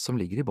vals som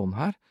ligger i bånd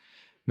her,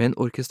 men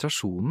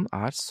orkestrasjonen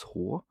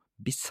så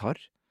bizarr,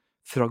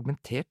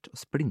 fragmentert og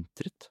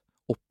splintret,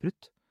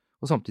 oppbrutt,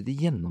 og samtidig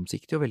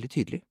gjennomsiktig og veldig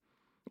tydelig.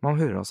 Man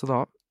hører altså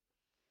da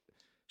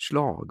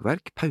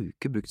slagverk,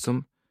 pauke brukt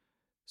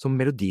som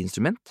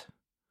melodiinstrument,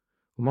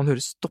 og man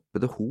hører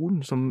stoppede horn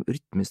som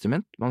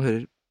rytmeinstrument, man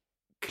hører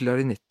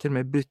klarinetter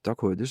med brutte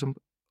akkorder som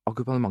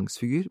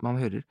akkompagnementsfigur,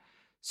 man hører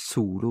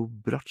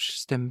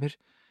solo-bratsj-stemmer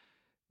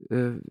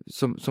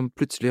som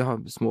plutselig har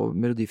små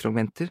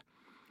melodifragmenter,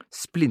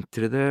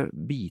 splintrede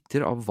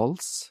biter av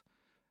vals,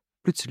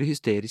 plutselig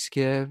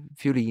hysteriske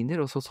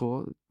fioliner, og så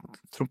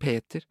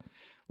trompeter,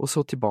 og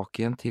så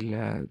tilbake igjen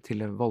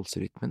til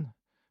valserytmen,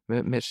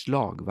 med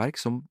slagverk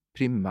som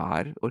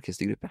primær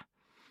orkestergruppe.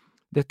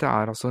 Dette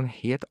altså en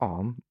helt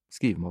annen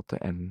skrivemåte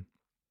enn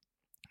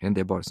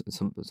det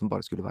som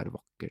bare skulle være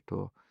vakkert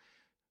og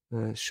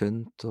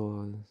skjønt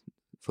og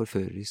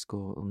forførerisk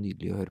og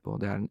nydelig å høre på.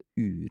 Det en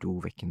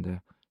urovekkende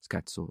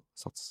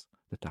scherzo-sats,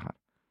 dette her.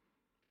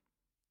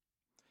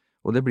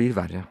 Og det blir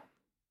verre.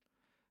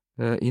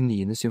 I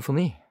 9.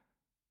 symfoni,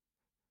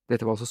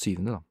 dette var altså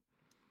 7. da,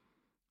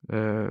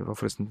 var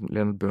forresten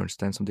Leonard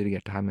Bernstein som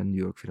dirigerte her med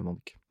New York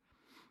Philharmonic.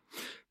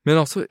 Men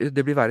altså,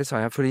 det blir verre, sa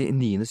jeg, fordi i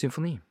 9.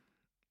 symfoni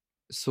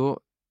så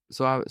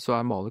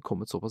Mahler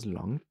kommet såpass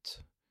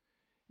langt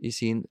i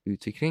sin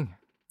utvikling,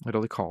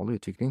 radikale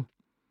utvikling,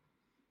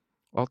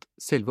 at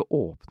selve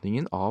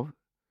åpningen av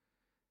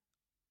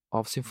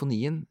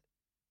symfonien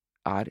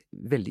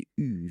veldig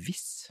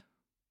uviss.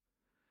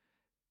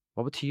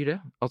 Hva betyr det?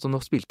 Altså, nå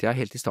spilte jeg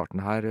helt i starten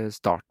her,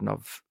 starten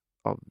av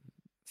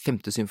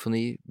 5.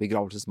 symfoni,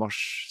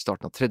 begravelsesmarsj,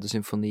 starten av 3.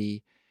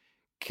 symfoni,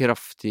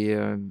 kraftig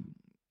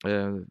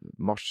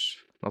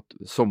marsj, at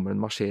sommeren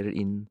marsjerer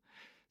inn,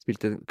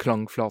 spilte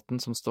klangflaten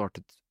som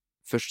startet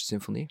 1.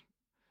 symfoni.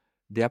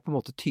 Det på en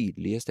måte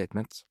tydelige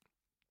statement.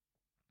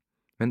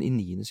 Men i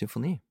 9.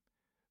 symfoni,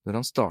 når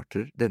han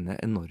starter denne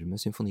enorme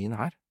symfonien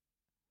her,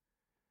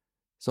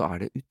 så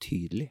det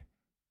utydelig.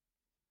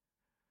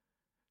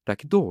 Det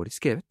ikke dårlig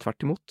skrevet,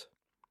 tvert imot.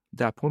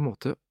 Det på en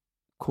måte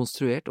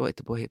konstruert, og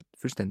etterpå helt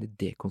fullstendig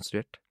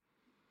dekonstruert.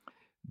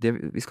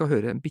 Vi skal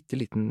høre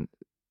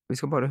vi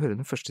skal bare høre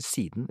den første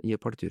siden i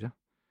partituret.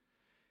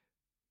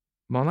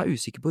 Man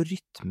usikker på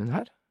rytmen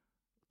her,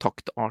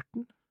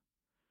 taktarten.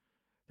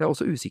 Det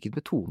også usikkert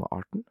med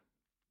tonearten.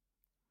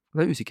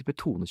 Det usikkert med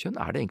tonekjønn.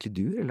 Det egentlig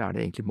dur, eller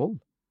det egentlig moll?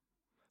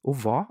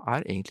 Og hva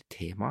egentlig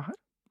temaet her?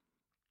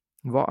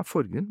 Hva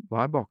forgrunn?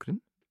 Hva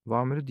bakgrunn?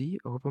 Hva melodi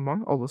og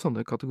akkompagnement? Alle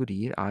sånne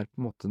kategorier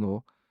på en måte nå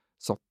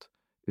satt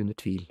under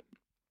tvil.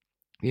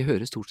 Vi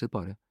hører stort sett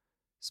bare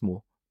små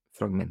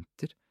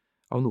fragmenter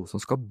av noe som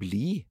skal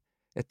bli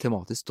et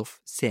tematisk stoff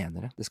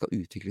senere. Det skal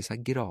utvikle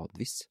seg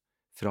gradvis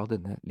fra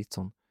denne litt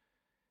sånn,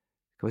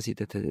 skal vi si,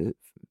 dette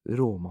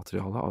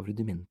råmaterialet av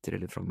rudimenter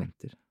eller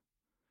fragmenter.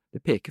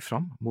 Det peker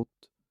fram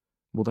mot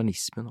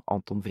modernismen,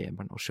 Anton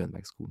Webern og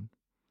Schönbergskolen.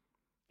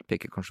 Det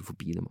peker kanskje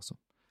forbi dem også.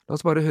 La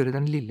oss bare høre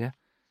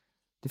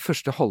det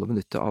første halve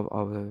minuttet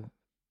av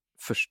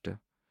første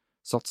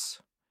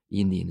sats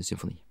i 9.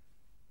 symfoni.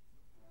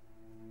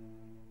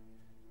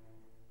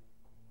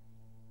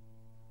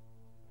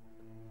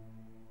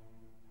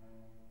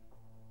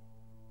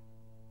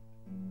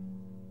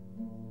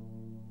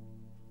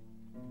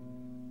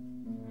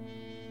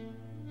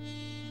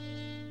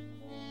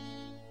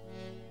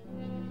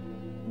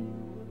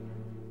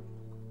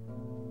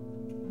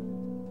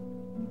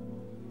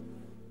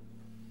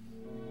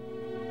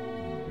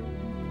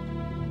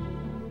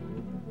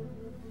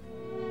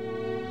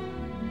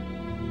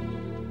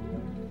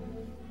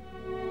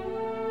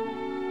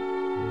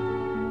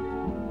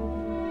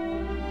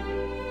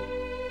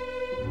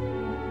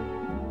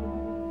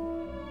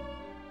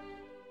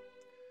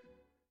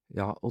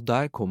 Ja, og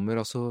der kommer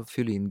altså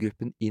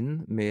fiolingruppen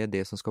inn med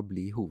det som skal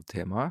bli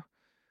hovedtemaet.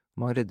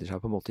 Man redder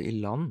seg på en måte i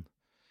land.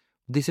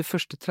 Disse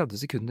første 30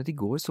 sekundene, de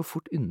går så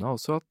fort unna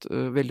også at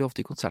veldig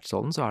ofte i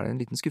konsertsalen så det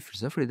en liten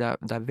skuffelse, fordi det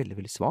veldig,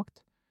 veldig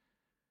svagt.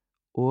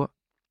 Og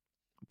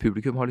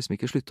publikum har liksom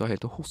ikke sluttet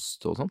helt å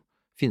hoste og sånn,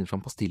 finner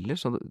fram pastiller,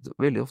 så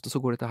veldig ofte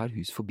så går dette her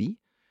hus forbi.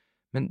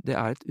 Men det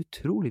et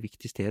utrolig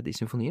viktig sted i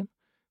symfonien,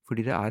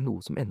 fordi det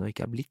noe som ennå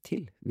ikke blitt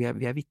til. Vi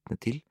vitne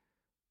til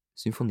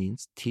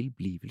symfoniens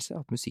tilblivelse,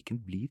 at musikken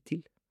blir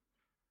til.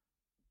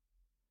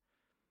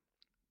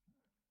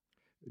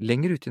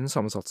 Lenger ute i den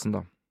samme satsen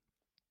da,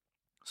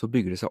 så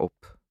bygger det seg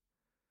opp,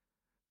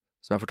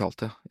 som jeg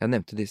fortalte. Jeg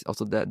nevnte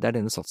altså det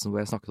denne satsen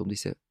hvor jeg snakket om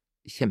disse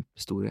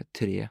kjempestore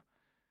 3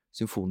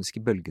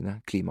 symfoniske bølgene,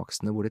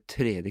 klimaksene, hvor det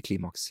 3.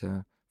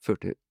 klimakset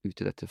førte ut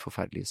til dette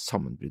forferdelige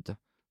sammenbruddet,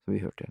 som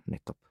vi hørte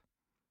nettopp.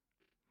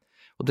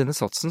 Og denne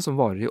satsen,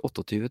 som varer i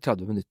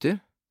 28-30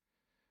 minutter,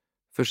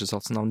 første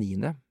satsen av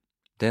 9.,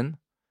 den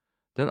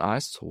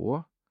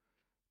så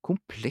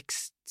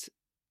komplekst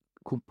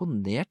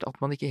komponert at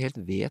man ikke helt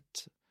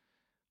vet,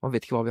 man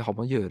vet ikke hva vi har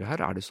med å gjøre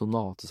her. Det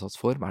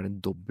sonatesatsform? Det en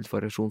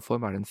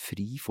dobbeltvariasjonform? Det en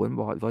fri form?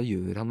 Hva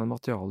gjør han med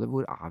materialet?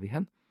 Hvor vi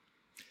hen?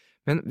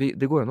 Men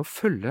det går an å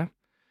følge,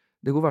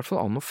 det går i hvert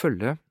fall an å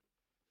følge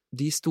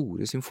de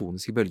store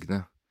symfoniske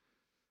bølgene.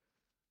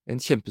 En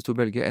kjempestor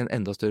bølge, en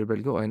enda større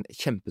bølge, og en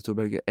kjempestor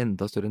bølge,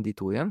 enda større enn de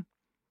to igjen,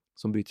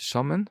 som bryter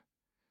sammen.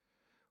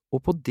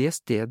 Og på det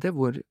stedet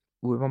hvor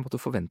man måtte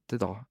forvente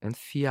da en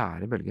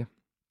 4. bølge,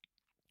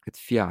 et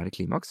 4.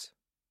 klimaks,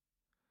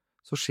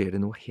 så skjer det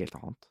noe helt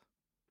annet.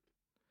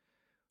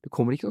 Det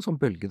kommer ikke noen sånn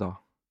bølge da.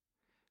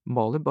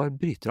 Mahler bare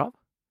bryter av,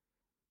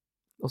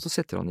 og så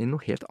setter han inn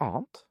noe helt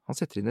annet. Han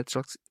setter inn et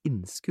slags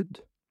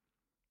innskudd,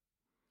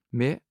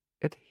 med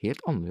et helt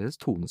annerledes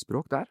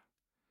tonespråk der.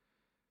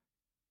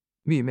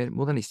 Mye mer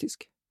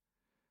modernistisk.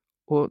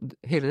 Og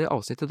hele det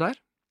avsnittet der,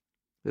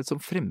 et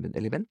sånt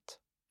fremmedelement,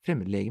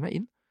 fremmedlegeme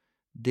inn,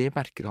 det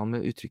merker han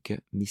med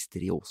uttrykket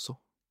misterioso,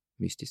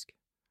 mystisk.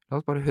 La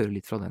oss bare høre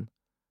litt fra den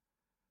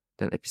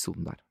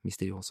episoden der,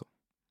 misterioso.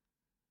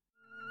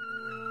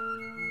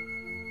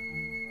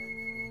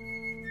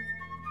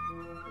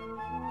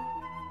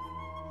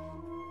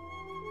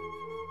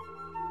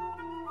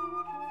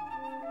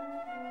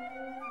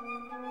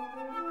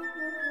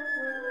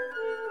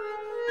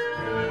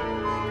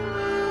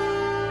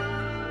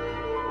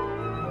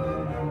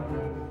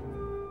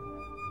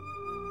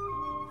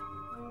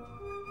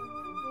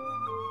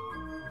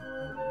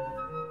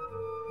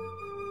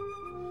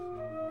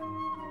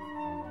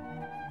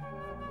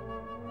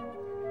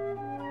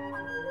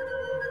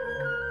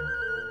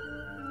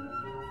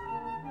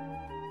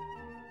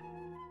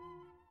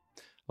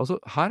 Altså,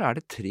 her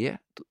det 3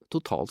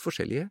 totalt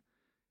forskjellige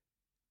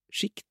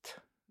skikt.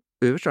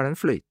 Øverst det en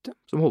fløyte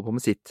som holder på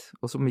med sitt,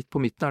 og så midt på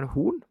midten det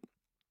horn,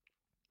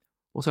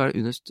 og så det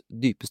underst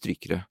dype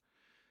strykere.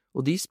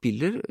 Og de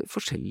spiller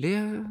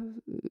forskjellige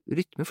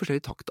rytmer,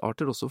 forskjellige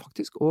taktarter også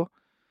faktisk, og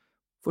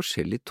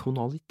forskjellig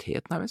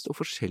tonalitet nærmest, og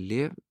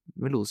forskjellige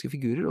melodiske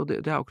figurer, og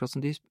det akkurat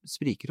som de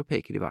spriker og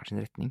peker i hver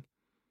sin retning.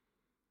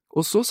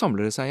 Og så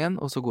samler det seg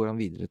igjen, og så går han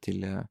videre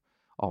til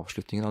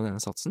avslutningen av denne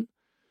satsen.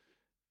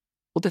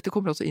 Og dette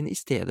kommer altså inn i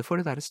stedet for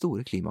det der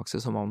store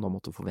klimakset som man da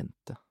måtte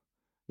forvente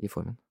i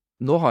formen.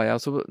 Nå har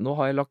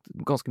jeg lagt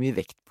ganske mye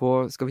vekt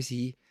på, skal vi si,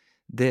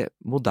 det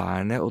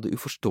moderne og det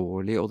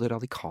uforståelige og det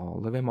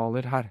radikale ved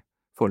Mahler her,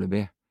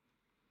 foreløpig.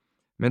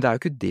 Men det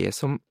jo ikke det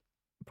som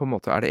på en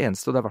måte det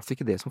eneste, og det i hvert fall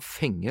ikke det som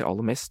fenger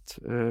aller mest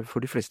for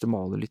de fleste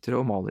Mahler-lyttere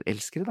og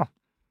Mahler-elskere, da.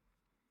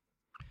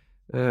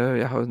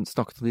 Jeg har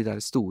snakket om de der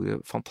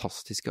store,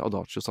 fantastiske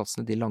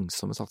adagio-satsene, de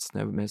langsomme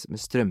satsene med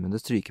strømmende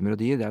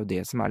strykemelodier. Det jo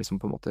det som liksom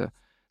på en måte,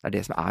 det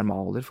det som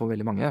Mahler for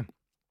veldig mange.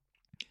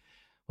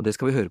 Og det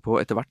skal vi høre på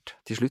etter hvert,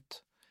 til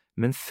slutt.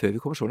 Men før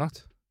vi kommer så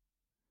langt,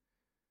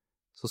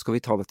 så skal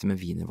vi ta dette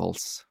med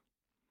wienervals.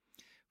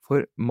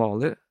 For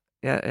Mahler,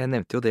 jeg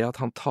nevnte jo det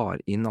at han tar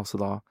inn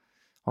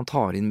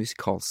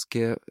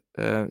musikalske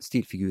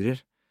stilfigurer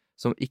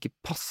som ikke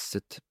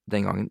passet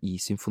den gangen i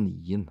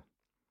symfonien.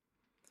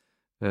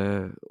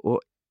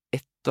 Og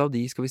et av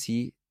de, skal vi si,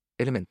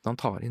 elementene han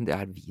tar inn, det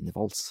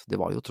wienervals. Det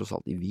var jo tross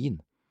alt i Wien.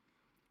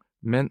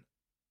 Men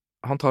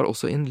han tar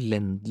også inn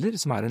Ländler,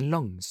 som en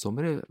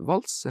langsommere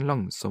vals, en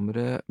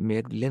langsommere,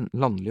 mer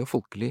landlig og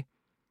folkelig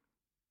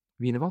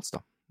wienervals, da.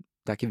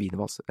 Det ikke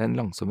wienervals, en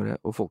langsommere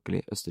og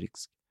folkelig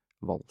østerriksk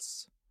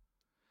vals.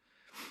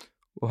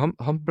 Og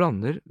han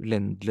blander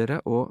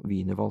Ländlere og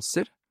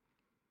wienervalser,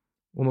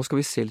 og nå skal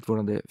vi se litt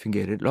hvordan det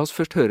fungerer. La oss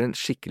først høre en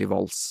skikkelig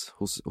vals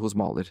hos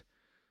Mahler.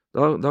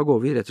 Da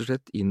går vi rett og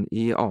slett inn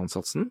i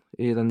annensatsen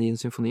i den 9.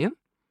 symfonien.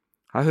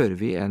 Her hører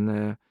vi en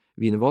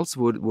wienervals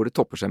hvor det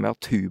topper seg med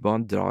at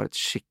tubaen drar et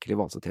skikkelig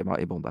valsetema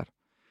i bånd der.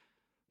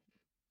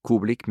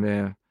 Kubelik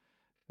med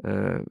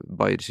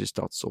Bayerische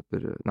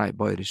Statsoper,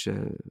 Bayerische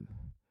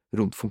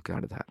Rundfunk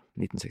dette her,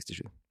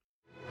 1967.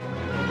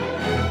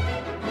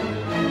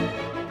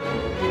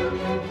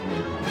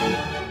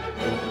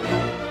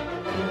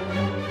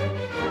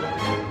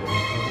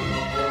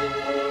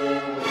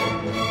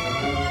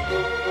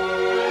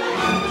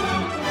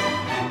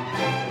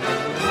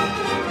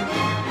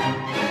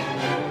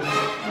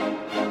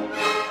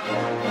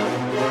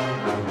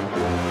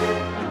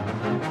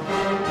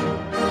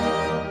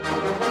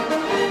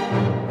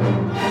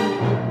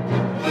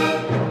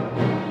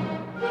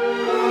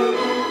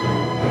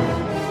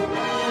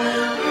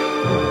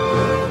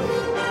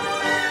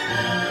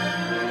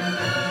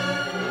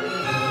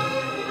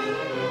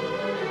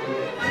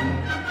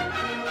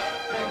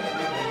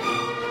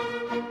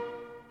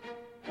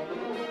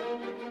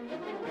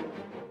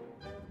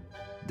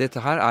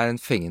 Dette her en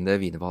fengende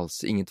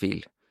wienervals, ingen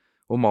tvil.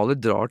 Og Mahler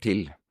drar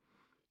til,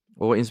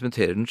 og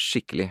instrumenterer den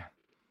skikkelig.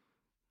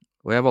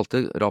 Og jeg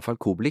valgte Rafael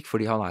Kubelik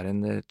fordi han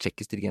en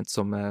tsjekkisk dirigent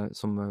som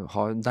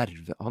har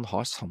nerve, han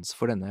har sans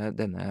for denne,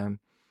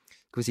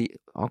 skal vi si,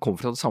 han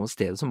kommer fra det samme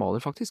stedet som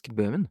Mahler faktisk,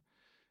 Bøhmen.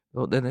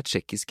 Og denne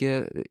tsjekkiske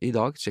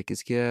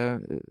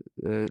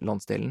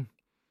landsdelen,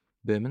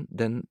 Bøhmen,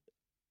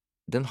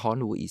 den har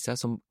noe i seg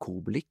som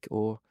Kubelik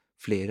og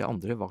flere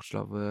andre,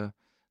 Václav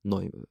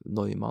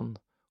Neumann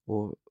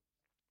og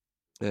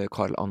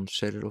Karl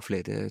Ancher og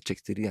flere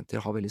tsjekkiske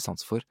dirigenter har veldig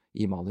sans for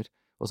i Mahler,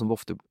 og som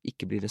ofte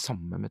ikke blir det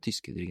samme med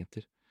tyske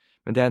dirigenter.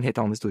 Men det en helt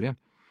annen historie.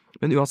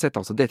 Men uansett,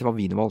 altså, dette var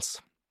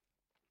wienervals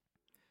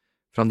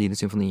fra 9.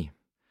 symfoni.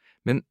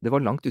 Men det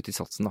var langt ute i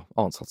satsen, da,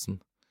 annensatsen.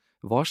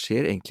 Hva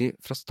skjer egentlig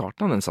fra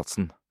starten av den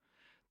satsen?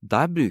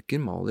 Der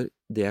bruker Mahler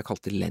det jeg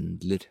kalte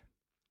Ländler.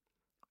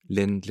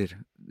 Ländler,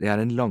 det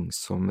en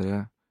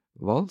langsommere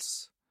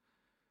vals,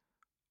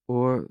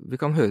 og vi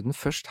kan høre den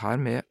først her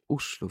med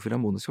Oslo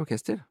Filharmoniske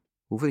Orkester.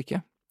 Hvorfor ikke?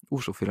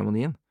 Oslo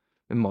Filharmonien,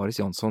 med Marius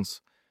Janssons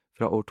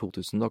fra år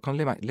 2000. Da kan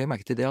legge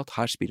merke til det at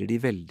her spiller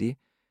de veldig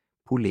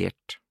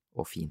polert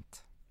og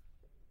fint.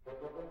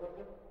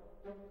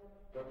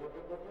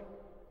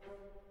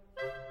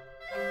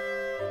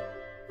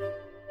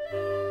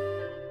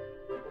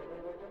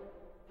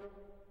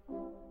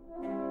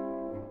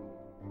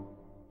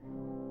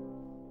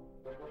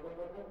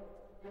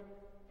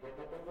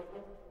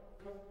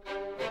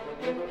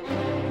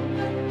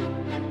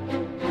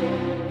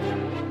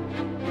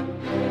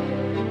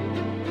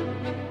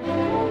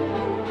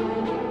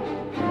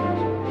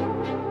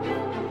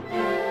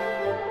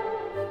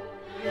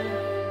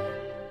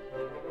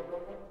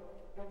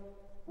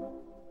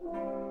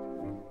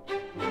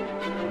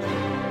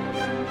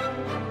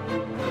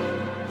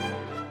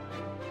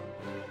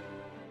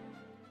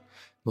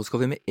 Nå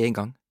skal vi med en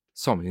gang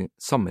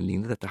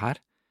sammenligne dette her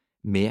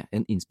med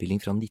en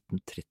innspilling fra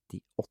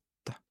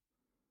 1938.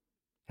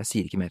 Jeg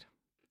sier ikke mer.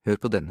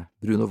 Hør på denne.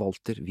 Bruno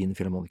Walter, Wiener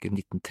Philharmoniker,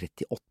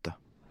 1938.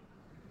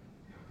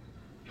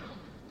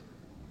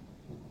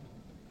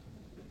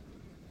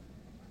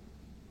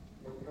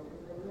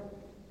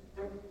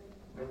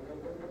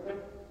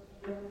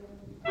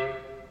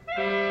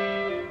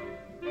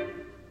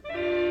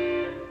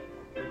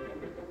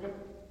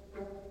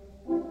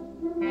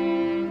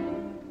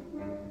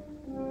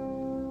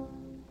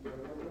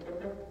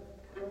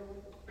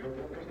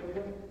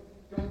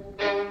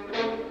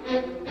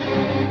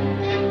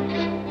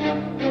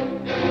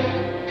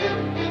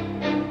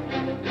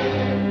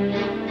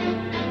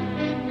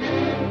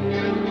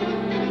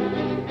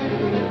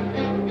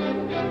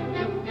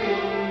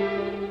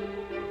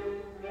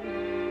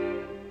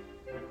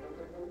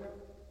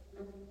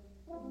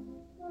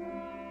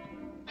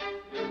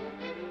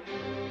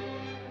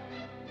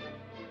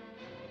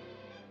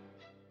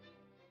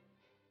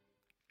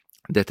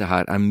 Dette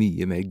her er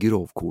mye mer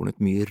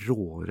grovkornet, mye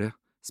råere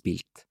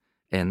spilt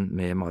enn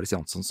med Marius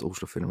Janssons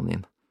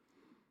Oslo-filharmonien.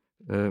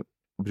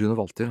 Bruno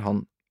Walter,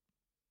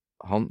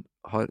 han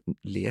har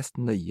lest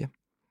nøye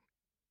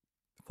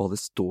hva det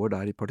står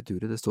der i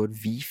partituret. Det står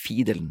 «Vi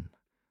fidelen».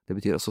 Det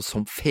betyr altså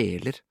som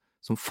feler,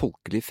 som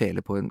folkelig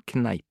fele på en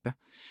kneipe.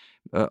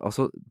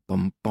 Altså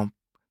bam, bam,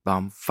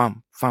 bam,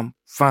 fam, fam,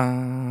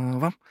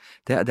 fam.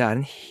 Det er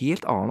en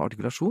helt annen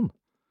artikulasjon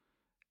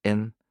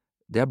enn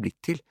det er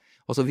blitt til.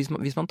 Altså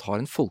hvis man tar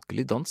en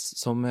folkelig dans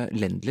som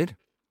Ländler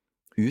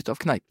ut av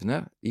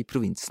kneipene i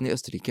provinsen i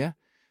Østerrike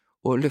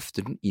og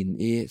løfter den inn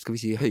i, skal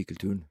vi si,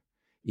 høykulturen,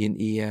 inn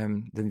i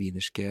den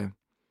wienerske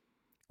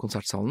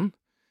konsertsalen,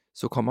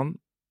 så kan man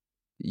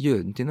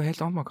gjøre den til noe helt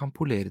annet. Man kan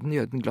polere den,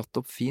 gjøre den glatt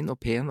opp, fin og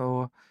pen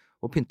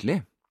og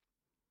pyntelig.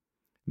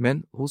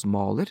 Men hos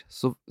Mahler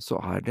så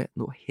er det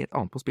noe helt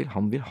annet på spill.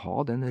 Han vil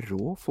ha den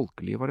rå,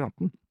 folkelige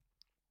varianten.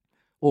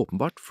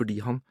 Åpenbart fordi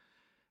han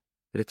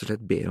rett og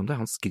slett ber om det.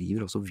 Han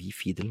skriver også «Vi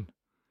fidelen»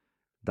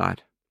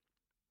 der.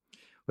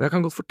 Og jeg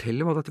kan godt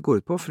fortelle hva dette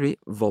går ut på, fordi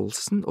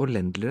valsen og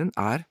Ländleren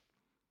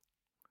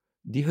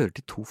de hører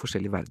til to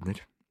forskjellige verdener.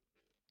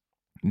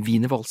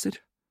 Wienervalser,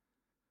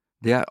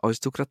 det er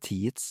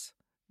aristokratiets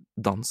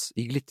dans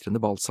i glitrende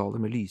balsaler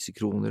med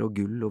lysekroner og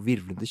gull og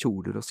virvlende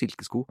kjoler og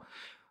silkesko.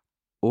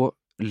 Og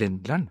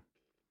Ländleren,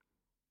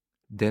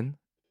 den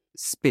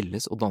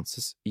spilles og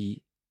danses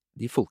i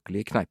de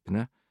folkelige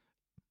kneipene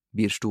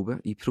Bierstube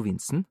i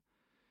provinsen,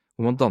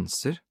 hvor man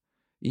danser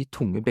i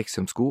tunge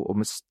Beksømsko og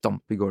med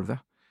stamp i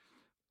gulvet.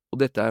 Og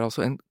dette er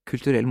altså en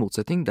kulturell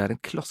motsetning, det er en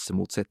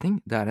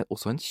klassemotsetning, det er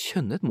også en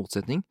kjønnet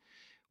motsetning,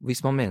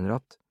 hvis man mener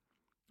at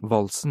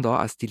valsen da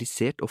er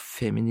stilisert og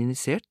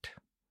femininisert,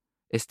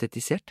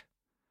 estetisert,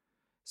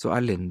 så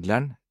er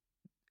Ländleren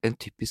en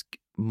typisk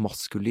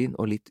maskulin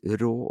og litt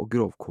rå og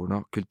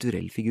grovkorna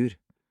kulturell figur.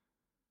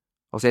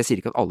 Altså jeg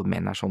sier ikke at alle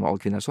menn er sånn og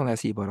alle kvinner er sånn,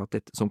 jeg sier bare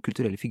at som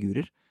kulturelle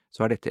figurer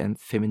så er dette en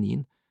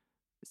feminin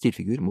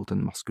stilfigur mot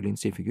en maskulin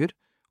stilfigur,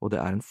 og det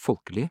er en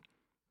folkelig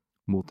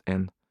mot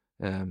en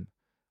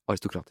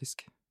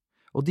aristokratisk.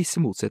 Og disse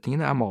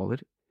motsetningene er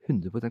Mahler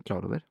 100%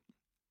 klar over,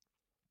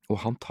 og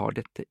han tar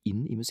dette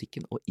inn i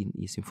musikken og inn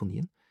i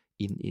symfonien,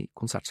 inn i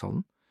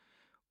konsertsalen,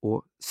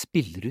 og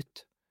spiller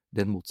ut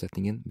den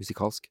motsetningen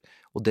musikalsk,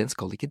 og den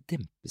skal ikke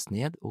dempes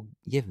ned og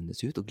jevnes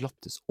ut og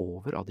glattes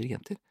over av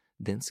dirigenter,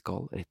 den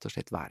skal rett og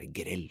slett være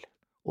grell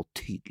og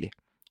tydelig.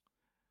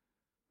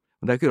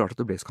 Men det er ikke rart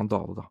at det ble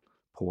skandale da,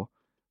 på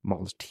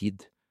Mahlers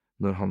tid,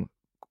 når han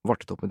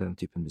vartet opp med denne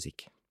typen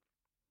musikk.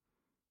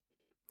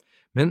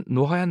 Men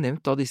nå har jeg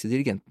nevnt da disse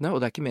dirigentene, og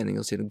det er ikke meningen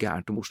å si noe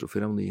gærent om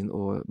Oslo-filharmonien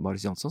og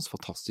Marius Janssons,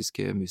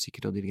 fantastiske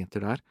musikere og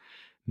dirigenter der,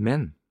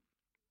 men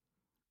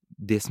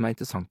det som er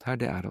interessant her,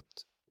 det er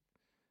at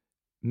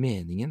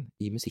meningen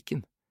i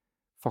musikken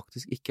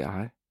faktisk ikke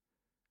er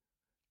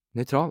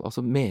nøytral,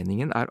 altså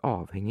meningen er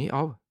avhengig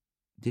av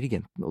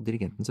dirigenten og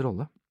dirigentens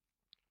rolle.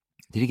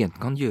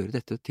 Dirigenten kan gjøre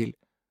dette til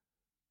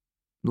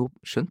noe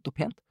skjønt og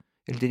pent,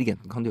 eller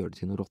dirigenten kan gjøre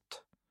det til noe rått.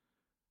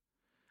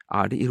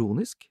 Er det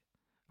ironisk?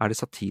 Er det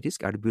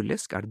satirisk? Er det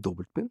burlesk? Er det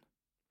dobbeltbunn?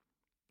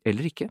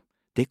 Eller ikke?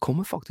 Det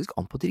kommer faktisk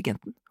an på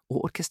dirigenten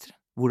og orkestret,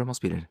 hvordan man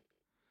spiller.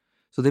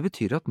 Så det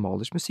betyr at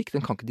Mahlers musikk,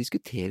 den kan ikke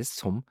diskuteres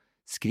som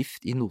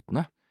skrift i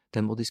notene,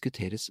 den må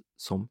diskuteres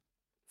som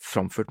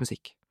framført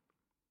musikk.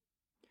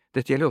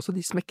 Dette gjelder også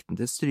de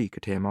smektende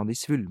strykertemaene, de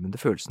svulmende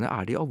følelsene.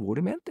 Er de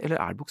alvorlig ment, eller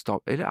er det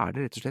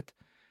rett og slett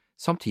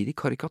samtidig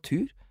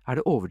karikatur? Er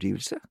det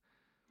overdrivelse?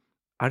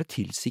 Er det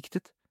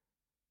tilsiktet,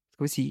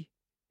 skal vi si,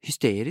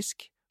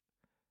 hysterisk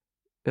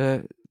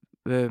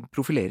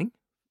profilering?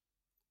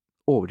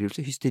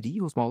 Overdrivelse, hysteri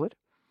hos Mahler?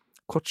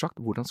 Kort sagt,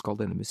 hvordan skal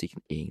denne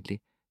musikken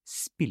egentlig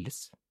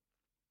spilles?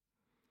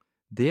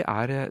 Det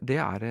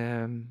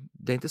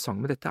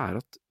interessante med dette er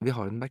at vi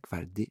har en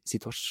merkverdig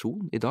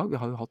situasjon i dag.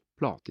 Vi har jo hatt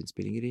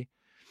plateinnspillinger i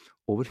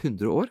over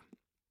 100 år.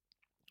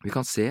 Vi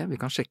kan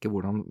sjekke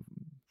hvordan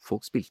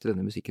folk spilte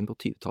denne musikken på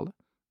 20-tallet,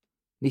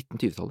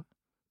 1920-tallet,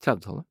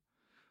 30-tallet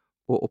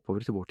og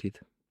oppover til vår tid.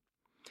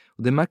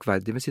 Og det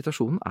merkverdige med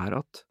situasjonen er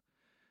at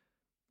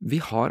Vi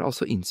har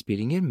altså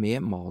innspillinger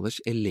med Mahlers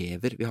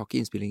elever. Vi har ikke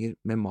innspillinger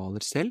med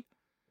Mahler selv,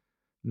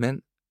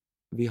 men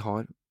vi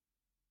har,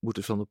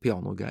 bortsett fra noe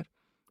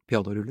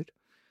pianoruller,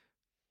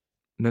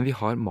 men vi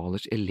har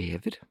Mahlers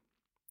elever,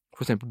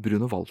 for eksempel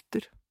Bruno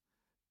Walter,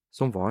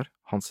 som var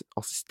hans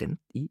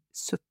assistent i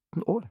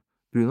 17 år.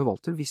 Bruno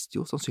Walter visste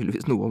jo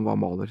sannsynligvis noe om hva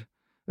Mahler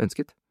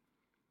ønsket.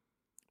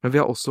 Men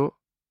vi har også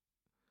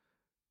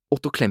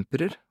Otto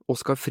Klemperer,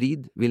 Oskar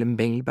Fried, Wilhelm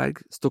Mengelberg,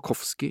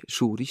 Stokowski,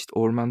 Schuricht,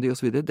 Ormandy og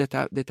så videre.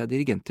 Dette er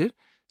dirigenter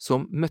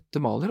som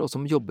møtte Mahler, og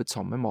som jobbet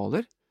sammen med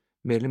Mahler,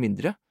 mer eller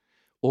mindre,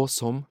 og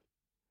som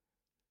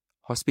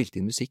har spilt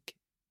inn musikk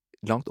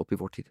langt opp i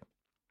vår tid.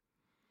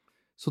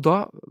 Så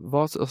da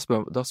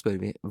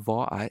spør vi,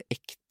 hva er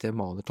ekte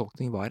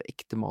Mahler-tolkning? Hva er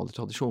ekte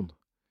Mahler-tradisjon?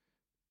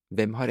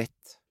 Hvem har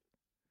rett?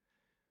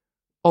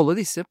 Alle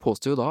disse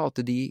påstår jo da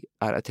at de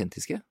er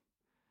autentiske.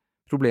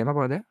 Problemet er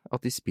bare det,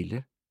 at de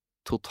spiller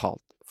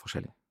totalt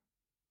forskjellig.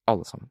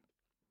 Alle sammen.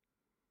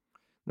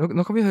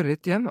 Nå kan vi høre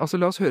litt igjen. Altså,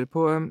 la oss høre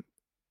på en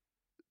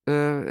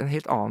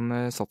helt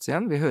annen sats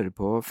igjen. Vi hører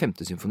på 5.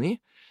 symfoni,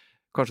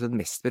 kanskje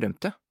den mest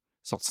berømte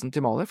satsen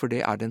til Mahler, for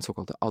det er den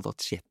såkalte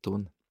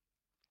adagiettoen.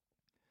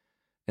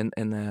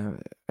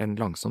 En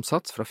langsom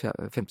sats fra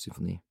 5.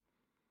 symfoni.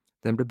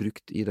 Den ble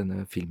brukt i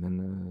denne filmen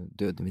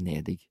Døde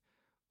Venedig,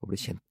 og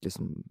ble kjent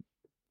liksom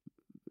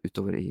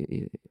utover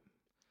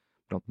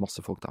blant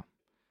masse folk da,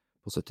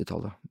 på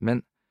 70-tallet.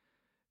 Men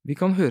vi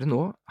kan høre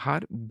nå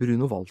her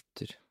Bruno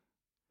Walter,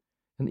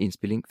 en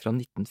innspilling fra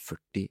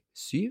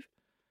 1947,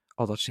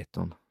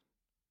 adagiettoen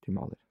til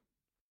Mahler.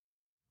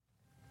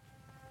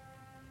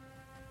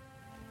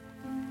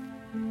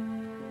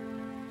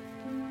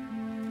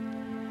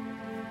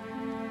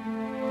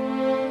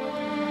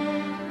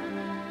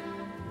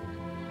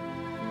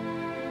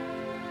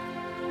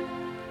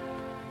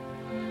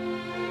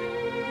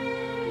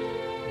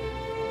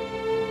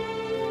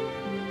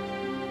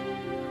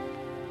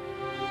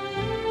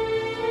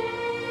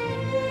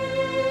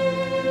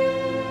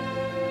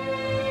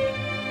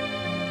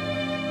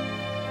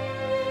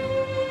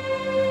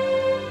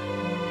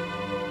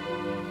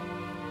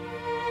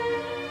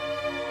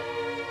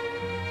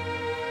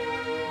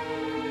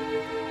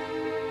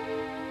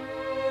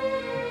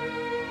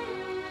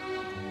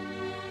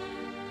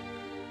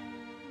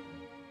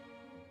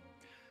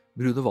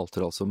 Bruno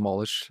Walter, altså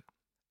Mahlers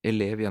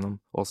elev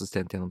og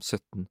assistent gjennom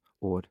 17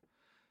 år.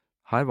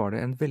 Her var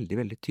det en veldig,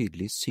 veldig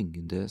tydelig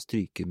syngende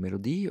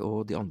strykemelodi,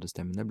 og de andre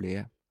stemmene ble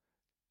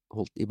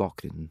holdt i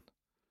bakgrunnen.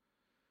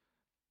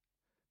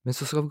 Men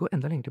så skal vi gå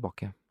enda lenger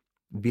tilbake.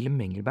 Wilhelm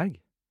Mengelberg,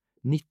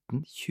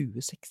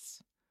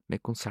 1926, med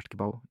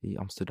Konsertgebouw i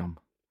Amsterdam.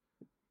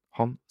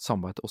 Han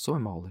samarbeidet også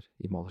med Mahler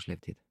i Mahlers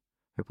levetid.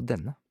 Hør på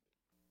denne.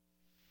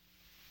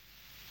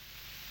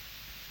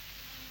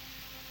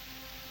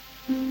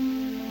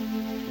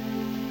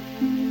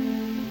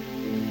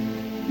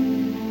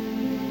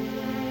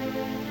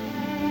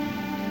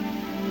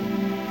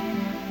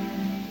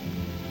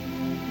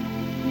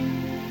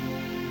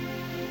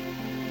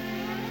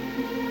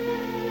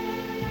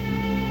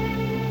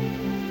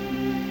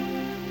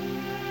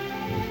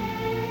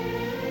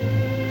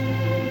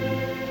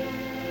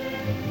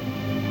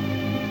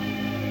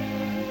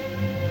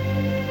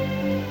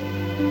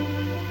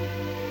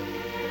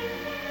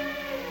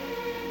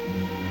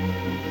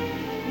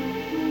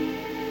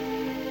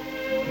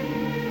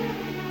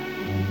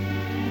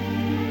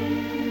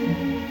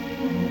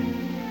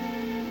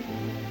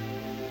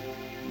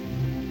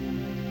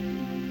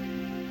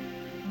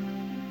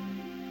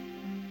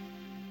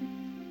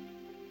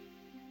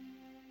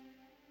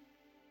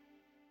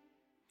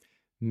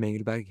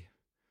 Mengelberg.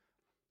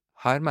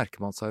 Her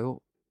merker man seg jo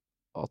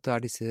at det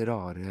er disse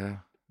rare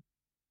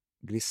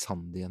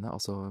glissandiene,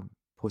 altså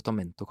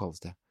portamento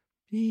kalles det.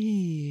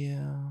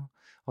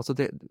 Altså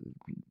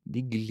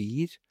de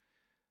glir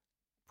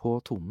på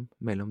tonen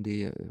mellom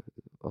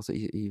altså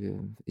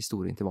i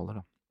store intervaller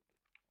da,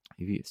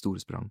 i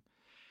store sprang.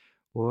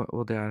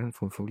 Og det er en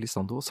form for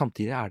glissando, og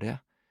samtidig er det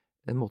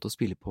en måte å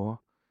spille på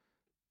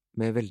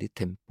med veldig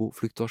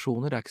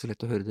tempofluktuasjoner. Det er ikke så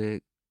lett å høre det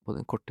på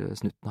den korte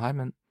snutten her,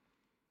 men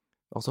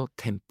altså,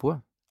 tempoet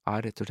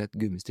er rett og slett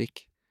gummistrikk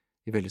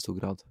i veldig stor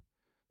grad.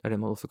 Det er det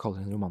man også kaller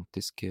en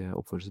romantisk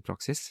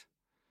oppførelsespraksis.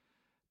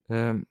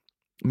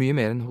 Mye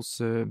mer enn hos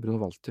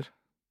Bruno Walter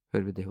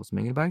hører vi det hos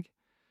Mengelberg.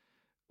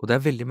 Og det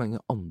er veldig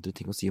mange andre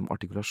ting å si om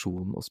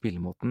artikulasjonen og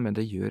spillemåten, men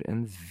det gjør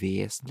en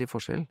vesentlig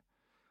forskjell.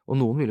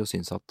 Og noen vil jo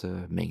synes at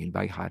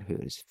Mengelberg her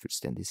høres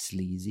fullstendig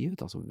sleazy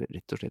ut, altså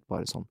rett og slett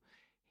bare sånn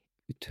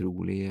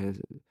utrolig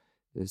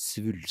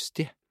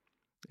svulstig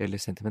eller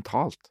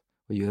sentimentalt,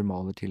 og gjør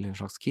Mahler til en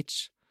slags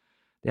kitsch.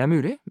 Det er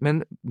mulig,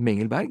 men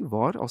Mengelberg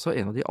var altså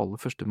en av de aller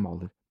første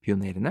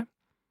Mahler-pionerene.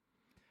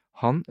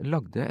 Han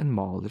lagde en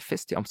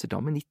Mahlerfest i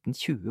Amsterdam i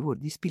 1920, hvor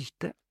de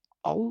spilte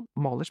all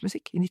Mahlers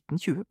musikk i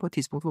 1920, på et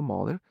tidspunkt hvor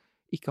Mahler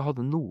ikke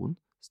hadde noen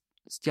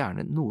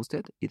stjerne noe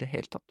sted i det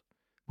hele tatt,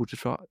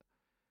 bortsett fra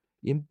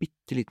i en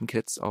bitteliten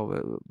krets av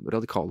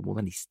radikale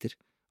modernister,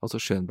 altså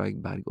Schönberg,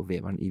 Berg og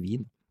Webern i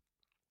Wien.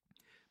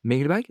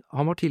 Mengelberg,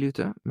 han var tidlig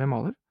ute med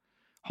Mahler.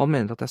 Han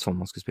mener at det er sånn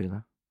man skulle spille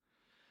det.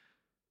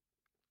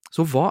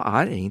 Så hva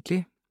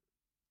egentlig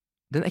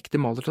den ekte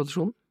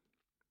malertradisjonen?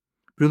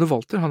 Bruno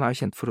Walter, han jo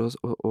kjent for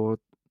å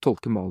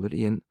tolke Mahler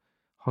i en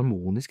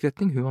harmonisk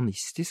retning,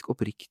 humanistisk,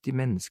 oppriktig,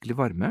 menneskelig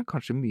varme,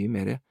 kanskje mye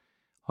mer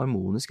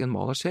harmonisk enn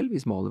Mahler selv,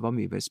 hvis Mahler var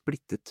mye mer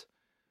splittet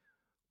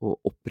og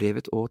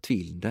opprevet og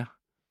tvilende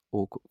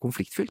og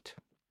konfliktfylt.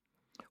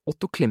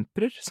 Otto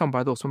Klemperer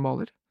samarbeidet også med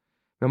Mahler.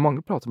 Vi har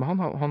mange plater med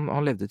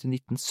han levde til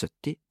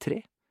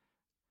 1973.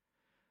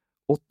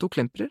 Otto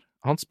Klemperer,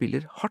 han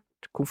spiller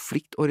hardt,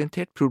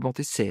 konfliktorientert,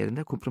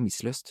 problematiserende,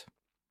 kompromissløst.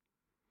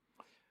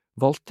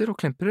 Walter og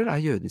Klemperer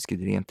jødiske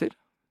dirigenter,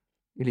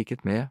 i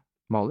likhet med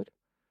Mahler.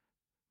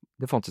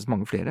 Det fantes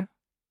mange flere.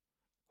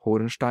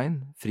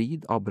 Horenstein,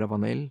 Fried,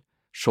 Abravanel,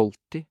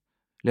 Scholti,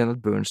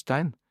 Leonard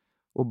Bernstein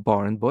og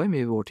Barenboim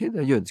i vår tid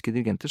jødiske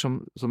dirigenter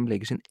som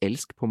legger sin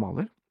elsk på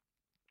Mahler.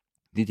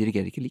 De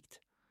dirigerer ikke likt.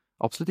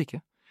 Absolutt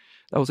ikke.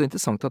 Det også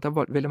interessant at det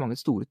var veldig mange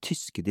store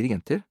tyske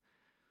dirigenter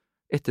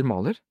etter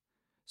Mahler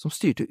som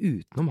styrte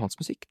utenom hans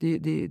musikk. De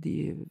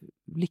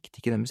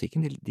likte ikke den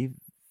musikken.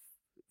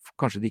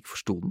 Kanskje de ikke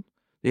forstod den.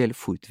 Det gjelder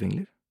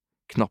Furtwängler,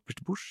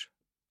 Knappertsbusch,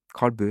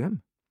 Karl Böhm.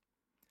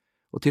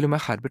 Og til og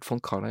med Herbert von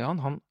Karajan,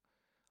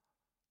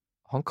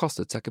 han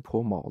kastet seg ikke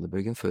på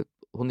Mahlerbølgen før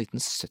på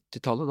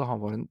 1970-tallet, da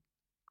han var en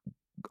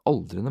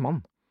aldrende mann.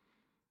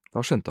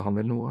 Da skjønte han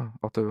vel noe,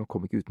 at det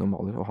kom ikke utenom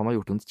Mahler, og han har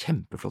gjort noen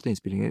kjempeflotte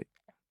innspillinger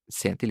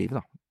sent i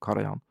livet, da,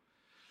 Karajan.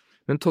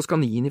 Men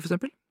Toscanini, for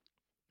eksempel,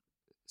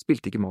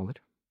 spilte ikke Mahler.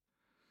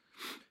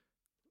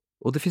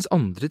 Og det finnes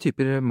andre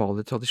typer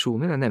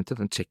Mahler-tradisjoner. Jeg nevnte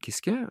den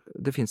tsjekkiske.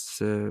 Det finnes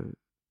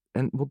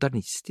en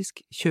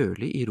modernistisk,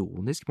 kjølig,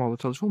 ironisk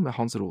Mahler-tradisjon med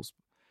Hans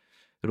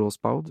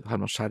Rosbaud,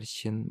 Hermann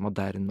Scherchen,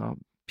 Maderna,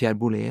 Pierre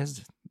Boulez,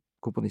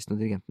 komponisten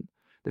og dirigenten.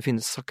 Det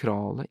finnes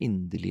sakrale,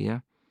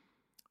 inderlige,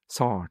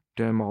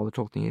 sarte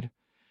Mahler-tolkninger.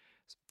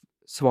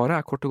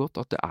 Svaret kort og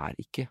godt at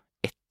det ikke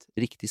ett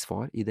riktig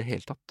svar i det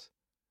hele tatt.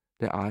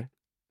 Det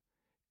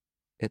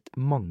et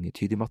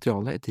mangetydig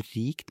materiale, et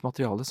rikt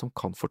materiale som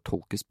kan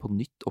fortolkes på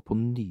nytt og på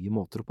nye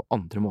måter og på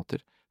andre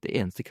måter. Det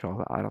eneste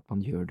kravet at man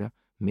gjør det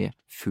med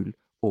full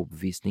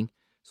overbevisning,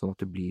 sånn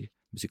at det blir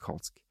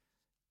musikalsk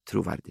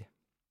troverdig.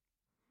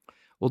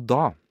 Og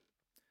da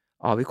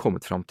vi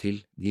kommet fram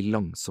til de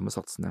langsomme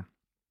satsene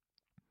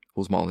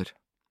hos Mahler.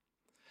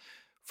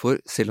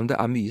 For selv om det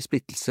mye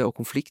splittelse og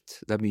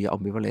konflikt, det mye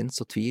ambivalens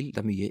og tvil,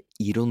 det mye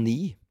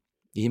ironi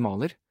i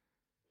Mahler,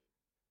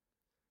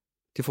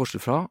 til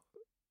forskjell fra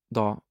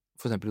da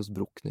for eksempel hos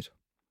Bruckner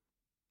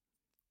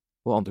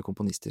og andre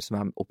komponister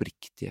som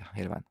oppriktige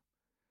hele veien.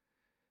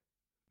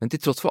 Men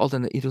til tross for all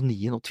denne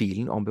ironien og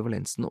tvilen og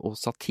ambivalensen og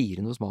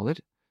satiren hos Mahler,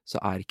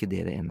 så ikke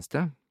det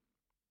eneste.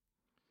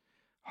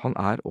 Han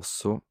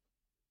også,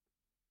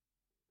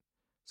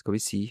 skal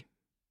vi si,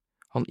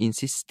 han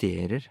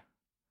insisterer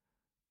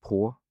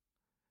på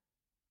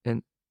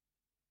en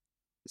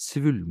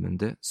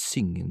svulmende,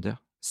 syngende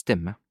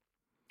stemme.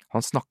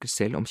 Han snakker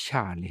selv om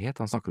kjærlighet,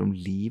 han snakker om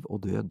liv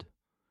og død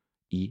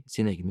i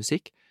sin egen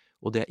musikk,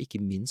 og det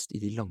ikke minst i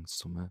de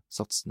langsomme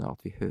satsene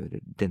at vi hører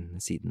denne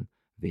siden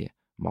ved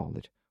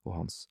Mahler og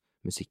hans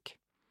musikk.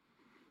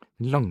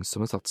 Den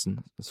langsomme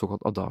satsen,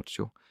 såkalt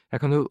adagio. Jeg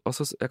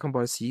kan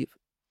bare si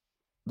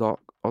da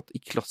at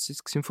i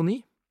klassisk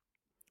symfoni,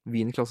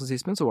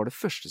 Wienerklassisismen, så var det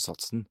første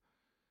satsen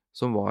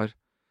som var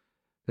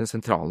den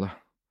sentrale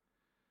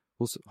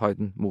hos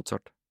Haydn,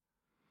 Mozart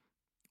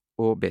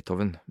og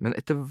Beethoven. Men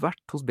etter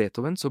hvert hos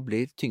Beethoven så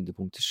ble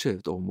tyngdepunktet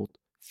skjøvet over mot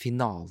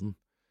finalen,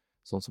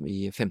 sånn som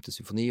i 5.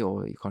 symfoni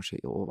og kanskje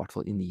i hvert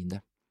fall i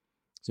 9.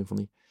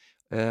 symfoni.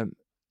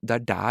 Det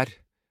der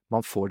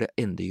man får det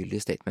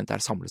endegyldige statement,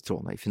 der samles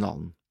trådene i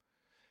finalen.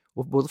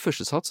 Og både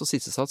første sats og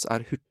siste sats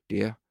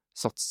hurtige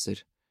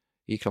satser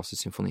i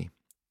klassisk symfoni.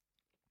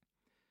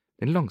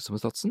 Den langsomme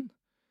satsen,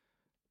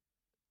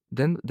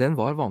 den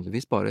var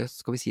vanligvis bare,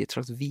 skal vi si, et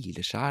slags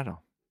hvileskjær, da.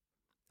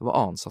 Det var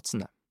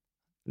annensatsen, det.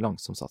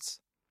 Langsom sats.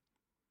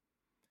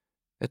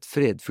 Et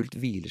fredfullt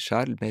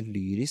hvileskjær med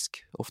lyrisk,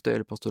 ofte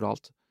eller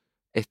pastoralt,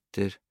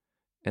 etter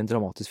en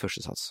dramatisk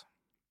første sats.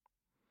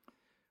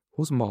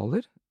 Hos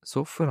Mahler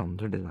så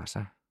forandrer det der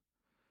seg.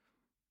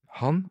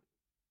 Han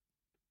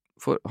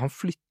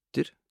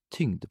flytter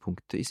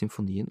tyngdepunktet i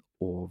symfonien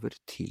over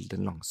til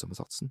den langsomme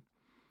satsen,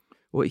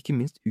 og ikke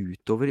minst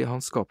utover i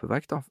hans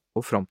skaperverk, da,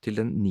 og fram til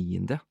den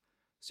 9.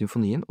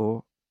 symfonien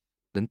og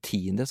den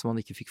 10. som han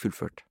ikke fikk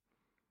fullført.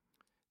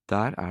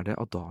 Der det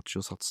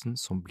adagio-satsen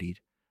som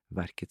blir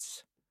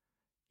verkets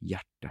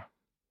hjerte.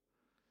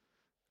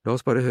 La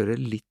oss bare høre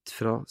litt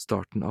fra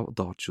starten av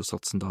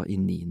adagio-satsen da i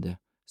 9.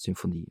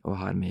 symfoni, og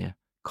her med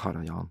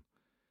Karajan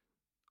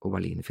og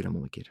Berliner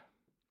Philharmoniker.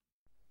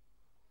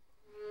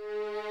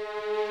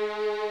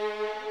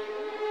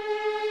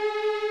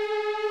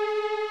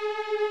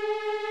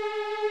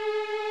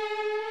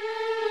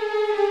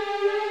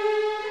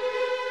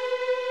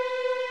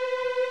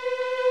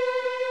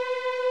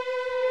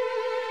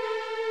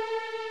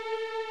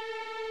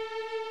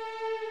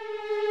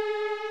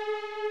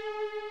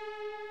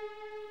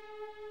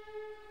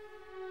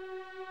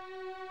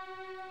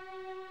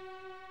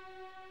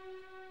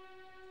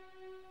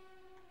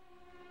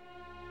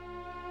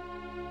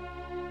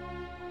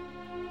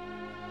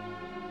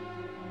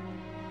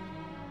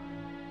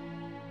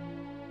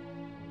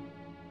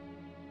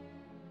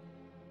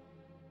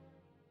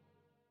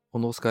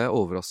 Og nå skal jeg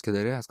overraske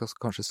dere, jeg skal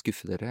kanskje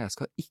skuffe dere, jeg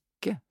skal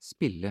ikke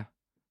spille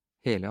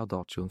hele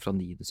Adagioen fra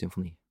 9.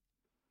 symfoni.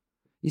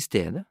 I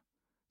stedet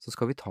så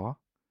skal vi ta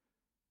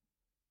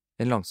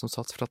en langsom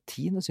sats fra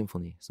 10.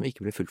 symfoni, som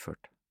ikke ble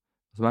fullført,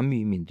 som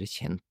mye mindre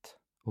kjent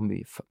og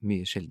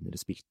mye sjeldnere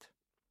spilt.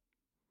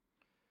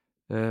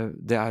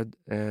 Det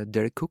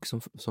Derek Cook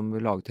som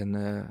laget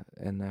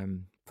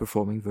en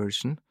performing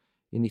version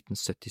i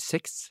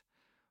 1976,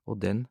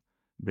 og den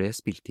ble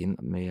spilt inn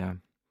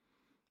med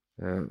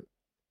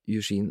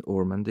Eugene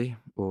Ormandy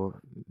og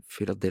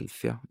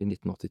Philadelphia i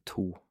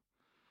 1982.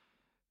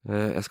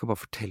 Jeg skal bare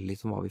fortelle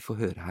litt om hva vi får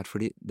høre her,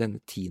 fordi denne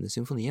 10.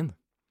 symfonien,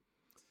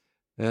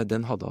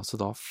 den hadde altså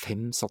da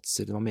 5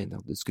 satser, det var meningen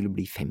at det skulle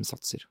bli 5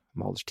 satser,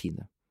 Mahlers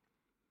 10.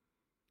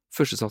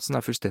 Første satsen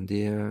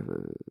fullstendig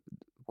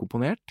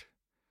komponert,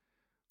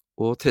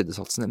 og tredje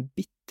satsen en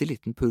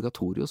bitteliten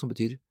purgatorio, som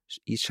betyr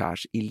i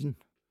skjærsilden.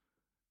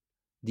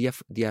 De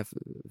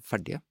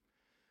ferdige.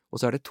 Og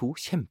så det 2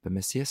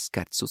 kjempemessige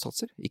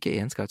scherzo-satser, ikke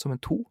 1 scherzo, men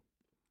 2,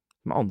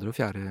 med andre og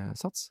fjerde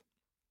sats,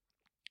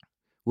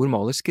 hvor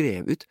Mahler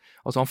skrev ut,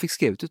 altså han fikk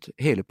skrevet ut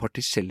hele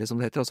particellet, som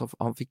det heter, altså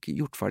han fikk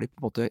gjort ferdig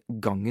på en måte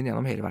gangen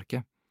gjennom hele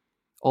verket.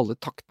 Alle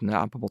taktene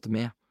på en måte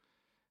med,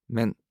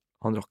 men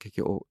han rakk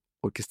ikke å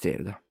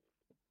orkestrere det.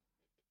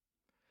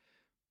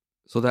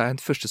 Så det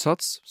en første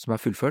sats som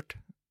fullført,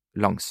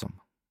 langsom,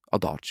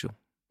 adagio,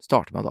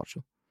 starter med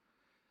adagio.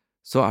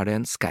 Så det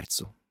en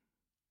scherzo,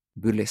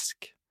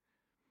 burlesk,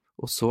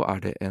 og så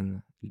det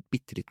en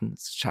bitteliten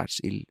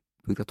skjærsild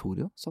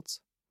purgatorio-sats,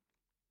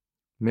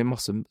 med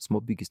masse små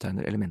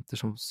byggesteiner, elementer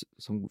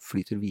som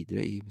flyter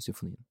videre i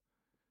symfonien.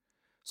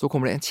 Så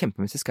kommer det en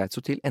kjempemessig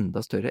scherzo til,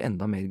 enda større,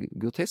 enda mer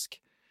grotesk,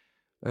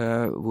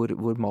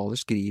 hvor Mahler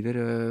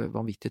skriver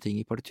vanvittige ting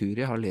i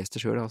partituret. Jeg har lest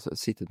det selv, jeg har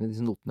sittet med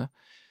disse notene.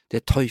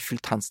 Det Teufel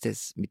tanzt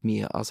mit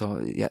mir, altså,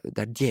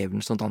 det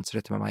djevelen som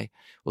danser etter med meg,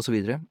 og så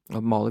videre.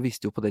 Mahler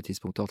visste jo på det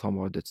tidspunktet at han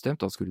var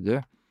dødsdømt, han skulle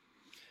dø.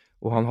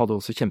 Og han hadde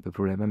også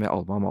kjempeproblemer med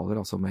Alma Mahler,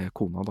 altså med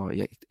kona da,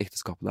 i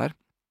ekteskapet der.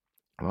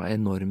 Det var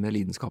enorme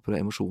lidenskaper og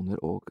emosjoner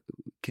og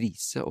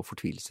krise og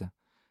fortvilelse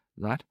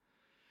der.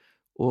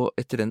 Og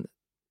etter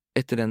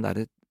den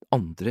der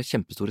andre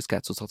kjempestore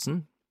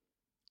scherzo-satsen,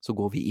 så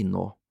går vi inn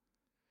nå.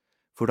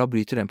 For da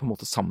bryter den på en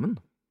måte sammen.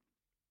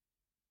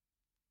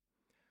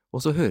 Og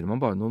så hører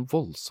man bare noen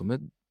voldsomme,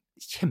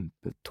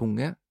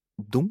 kjempetunge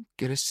dunk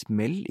eller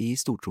smell i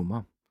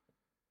stortromma.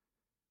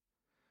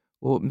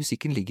 Og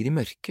musikken ligger i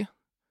mørket.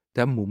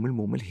 Det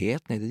mummel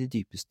helt nede i de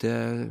dypeste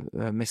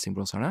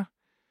messingblåserne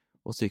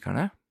og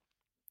strykerne.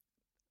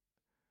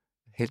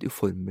 Helt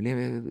uformelig,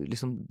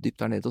 liksom dypt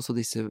der nede, og så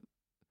disse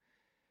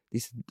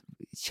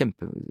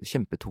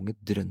kjempetunge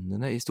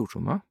drønnene i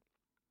stortromma.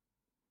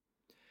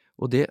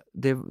 Og det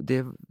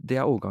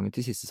overgangen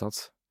til siste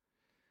sats.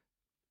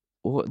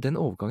 Og den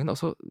overgangen,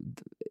 altså,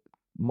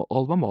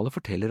 Alma Mahler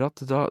forteller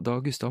at da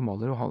Gustav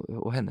Mahler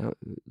og henne,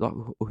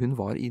 og hun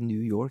var i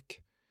New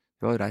York,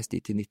 hun var reist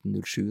dit i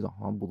 1907 da,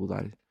 han bodde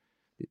der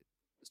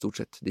stort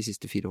sett de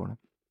siste 4 årene.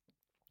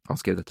 Han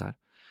skrev dette her.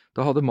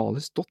 Da hadde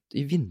Mahler stått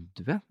i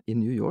vinduet i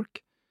New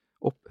York,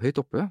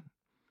 høyt oppe,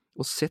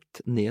 og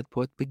sett ned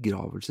på et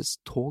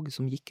begravelsestog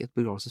et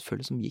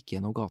begravelsesfølge som gikk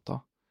gjennom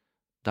gata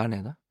der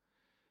nede.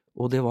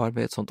 Og det var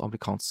med et sånt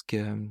amerikansk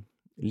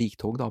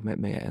liktog da,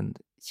 med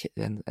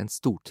en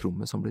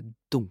stortromme som ble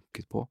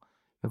dunket på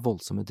med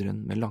voldsomme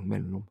drønn med lang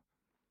mellomrom,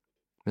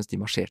 mens de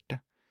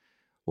marsjerte.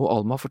 Og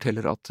Alma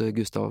forteller at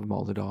Gustav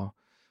Mahler da,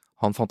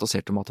 han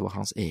fantaserte om at det var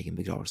hans egen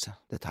begravelse,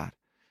 dette her.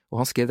 Og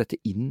han skrev dette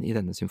inn i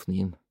denne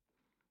symfonien.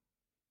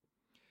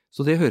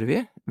 Så det hører vi.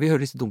 Vi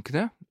hører disse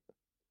dunkene,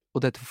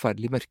 og dette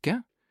forferdelige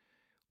mørket.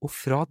 Og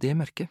fra det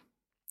mørket,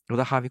 og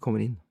det her vi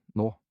kommer inn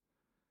nå,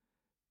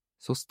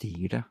 så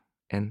stiger det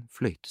en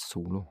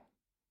fløytesolo.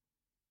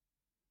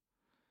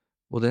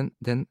 Og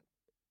den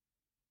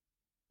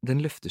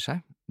løfter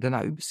seg. Den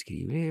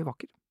ubeskrivelig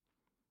vakker.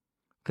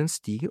 Den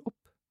stiger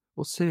opp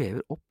og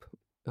svever opp,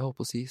 jeg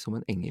holdt på å si, som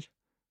en engel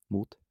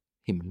mot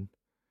himmelen.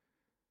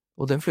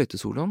 Og den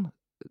fløytesoloen,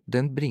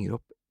 den bringer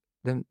opp,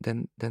 den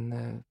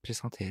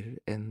presenterer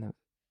en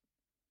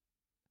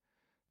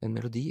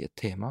melodi, et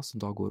tema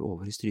som da går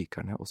over i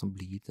strykerne, og som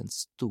blir den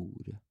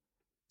store,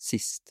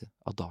 siste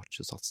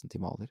adagio-satsen til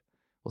Mahler,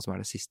 og som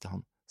det siste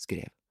han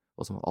skrev,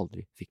 og som han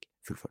aldri fikk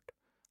fullført.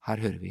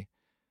 Her hører vi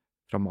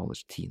fra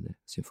Mahlers 10.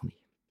 symfoni.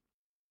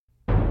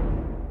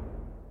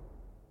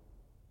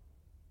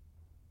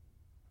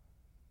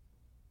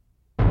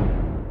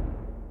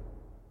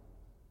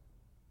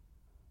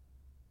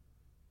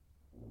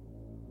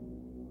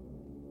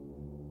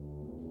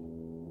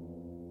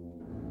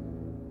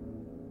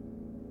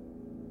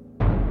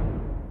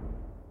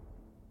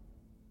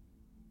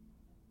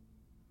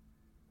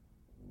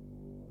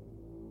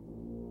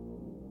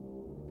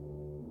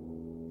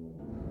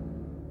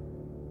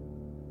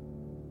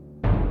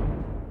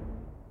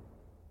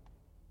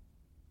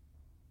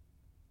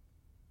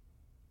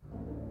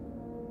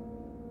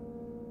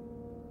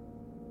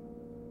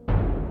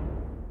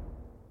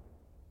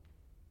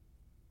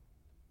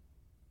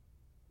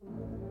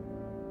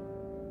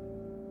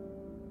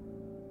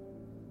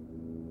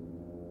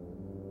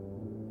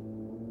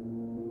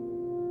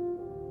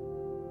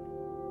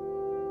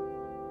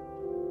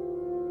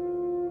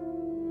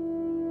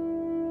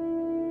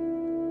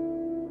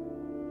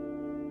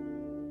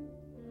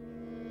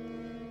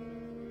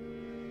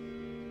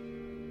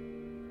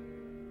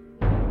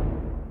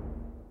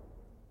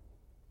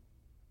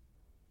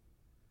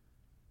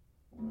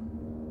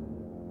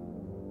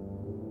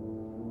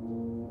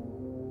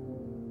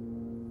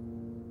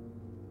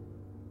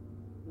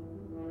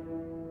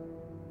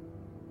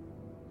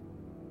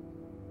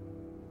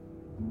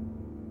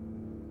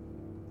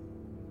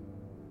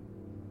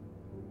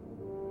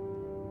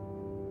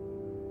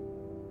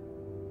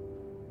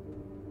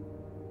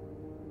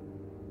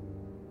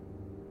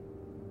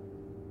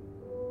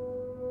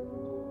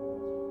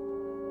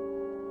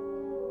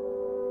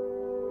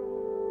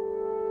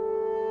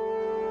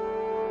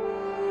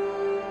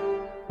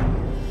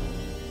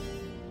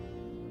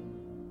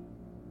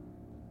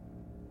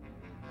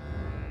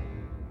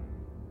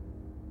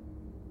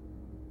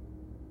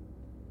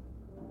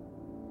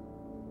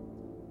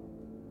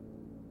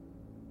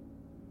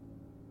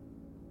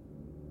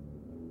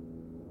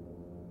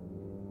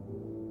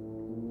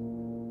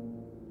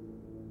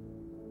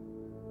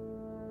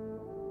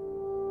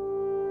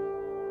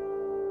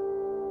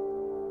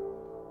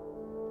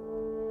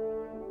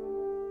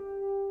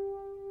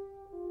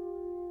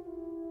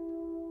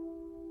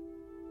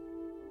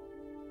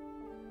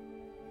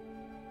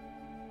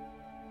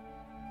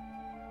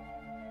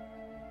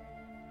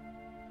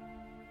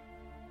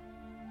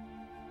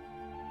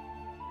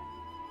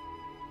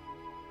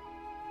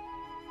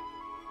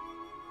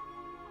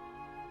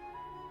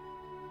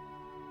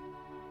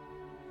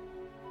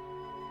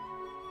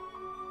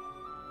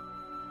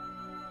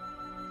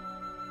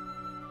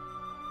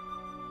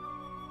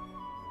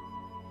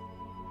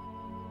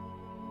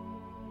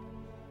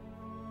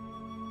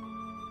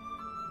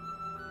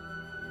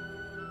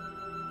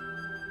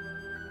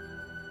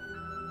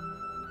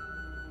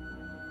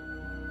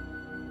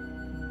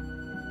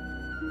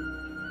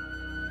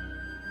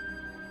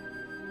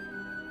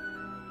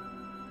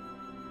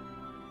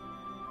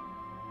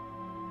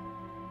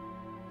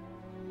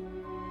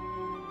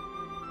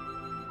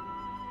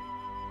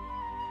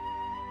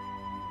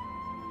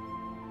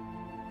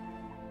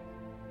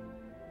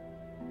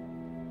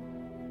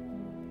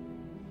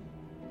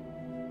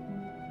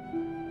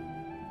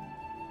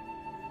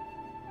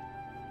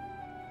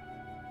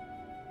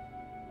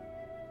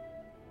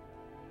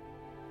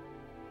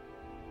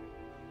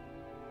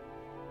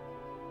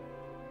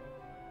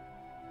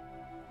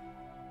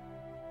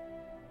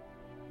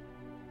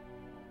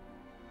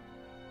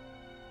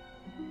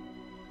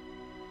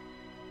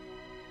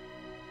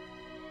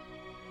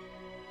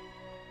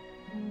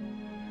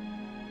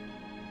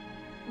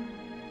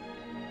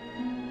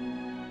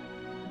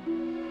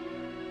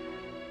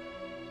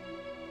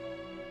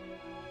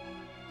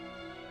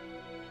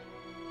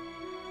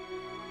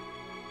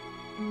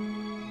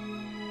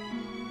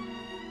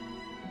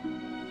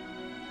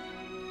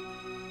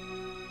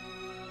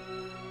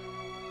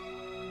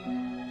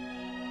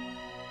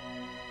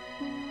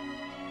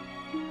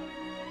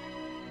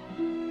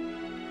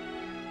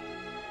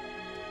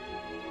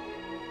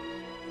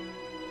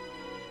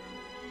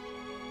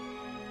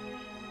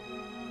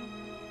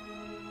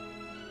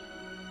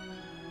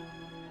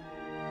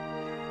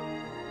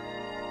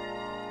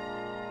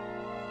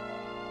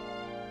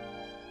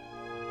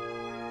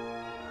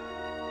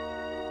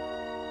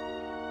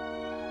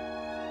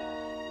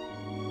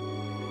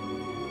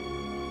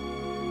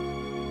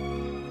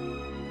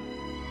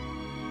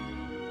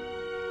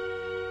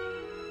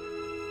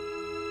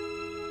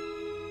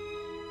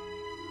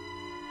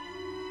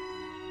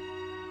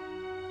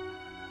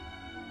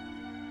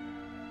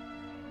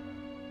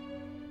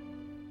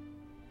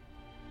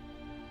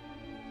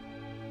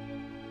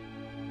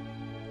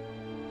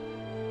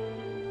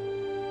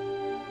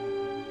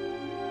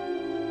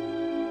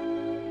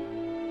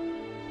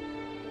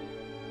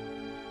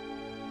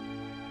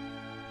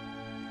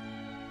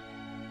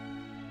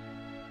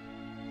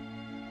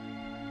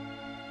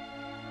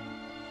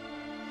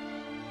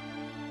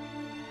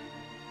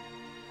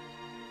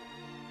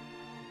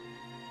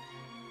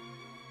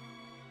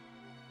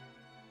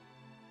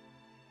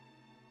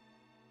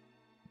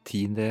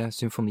 10.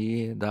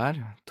 symfoni der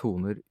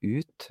toner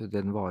ut,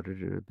 den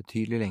varer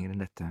betydelig lenger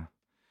enn dette.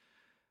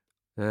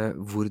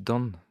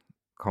 Hvordan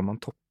kan man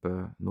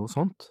toppe noe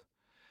sånt?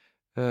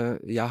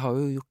 Jeg har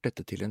jo gjort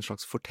dette til en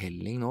slags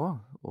fortelling nå,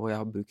 og jeg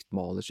har brukt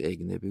Mahlers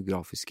egne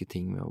biografiske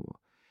ting med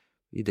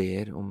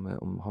ideer om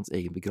hans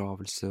egen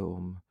begravelse,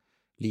 om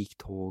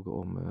liktog,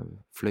 om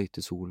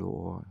fløytesolo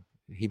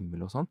og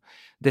himmel og sånn.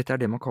 Dette er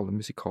det man kaller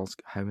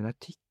musikalsk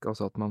hermeneutikk,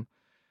 altså at man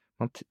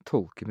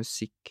tolker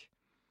musikk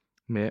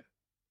med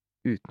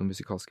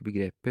utenommusikalske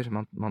begreper.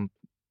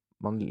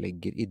 Man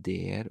legger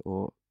ideer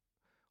og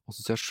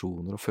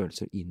assosiasjoner og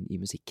følelser inn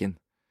i musikken.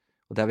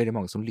 Og det er veldig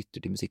mange som lytter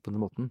til musikk på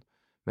den måten,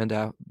 men det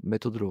er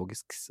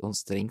metodologisk sånn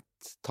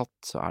strengt tatt,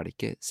 så er det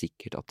ikke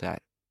sikkert at det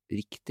er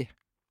riktig.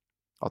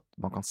 At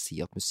man kan si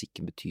at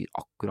musikken betyr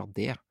akkurat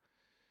det.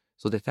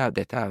 Så dette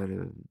er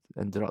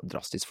en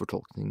drastisk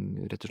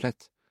fortolkning, rett og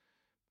slett.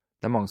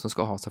 Det er mange som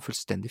skal ha seg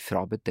fullstendig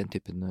frabedt den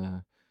typen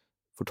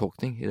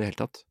fortolkning i det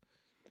hele tatt.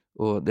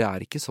 Og det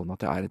er ikke sånn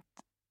at det er et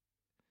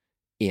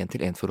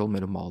en-til-en-forhold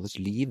mellom Mahlers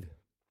liv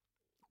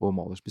og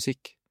Mahlers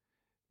musikk.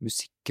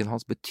 Musikken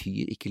hans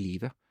betyr ikke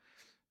livet.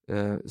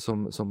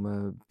 Som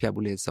Pierre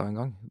Boulez sa en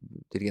gang,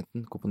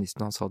 dirigenten,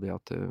 komponisten, han sa det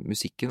at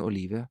musikken og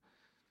livet,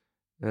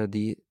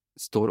 de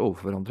står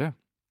overfor hverandre,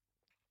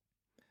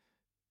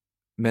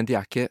 men de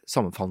er ikke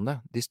sammenfallende.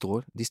 De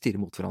stirrer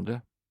mot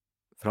hverandre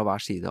fra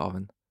hver side av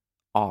en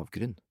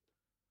avgrunn.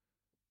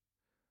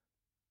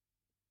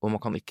 Og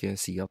man kan ikke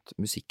si at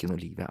musikken og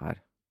livet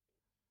er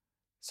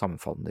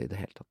sammenfallende i det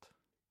hele tatt.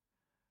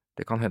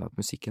 Det kan hende at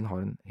musikken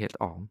har en helt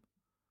annen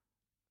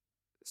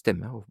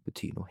stemme og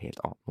betyr noe helt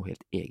annet, noe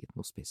helt eget,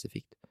 noe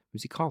spesifikt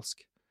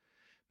musikalsk.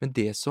 Men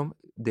det som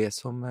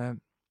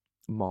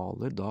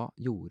Mahler da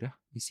gjorde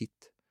i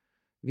sitt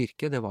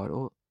virke, det var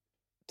å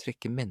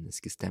trekke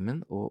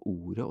menneskestemmen og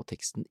ordet og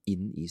teksten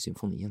inn i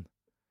symfonien.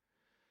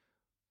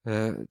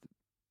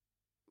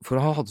 For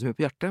han hadde så mye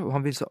på hjertet, og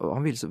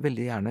han ville så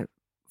veldig gjerne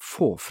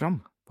få fram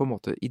på en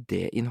måte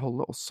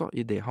idéinnholdet også,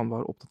 i det han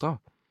var opptatt av.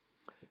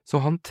 Så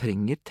han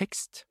trenger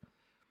tekst,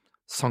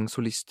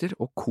 sangsolister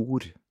og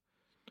kor.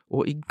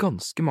 Og i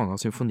ganske mange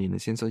av symfoniene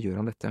sine så gjør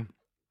han dette.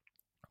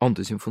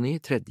 Andre symfoni,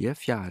 tredje,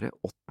 fjerde,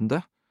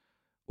 åttende,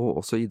 og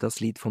også i Das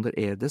Lied von der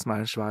Erde, som er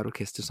en svær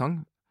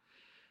orkestersang.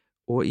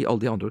 Og i alle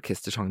de andre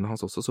orkestersangene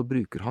hans også, så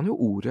bruker han jo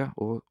ordet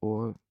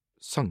og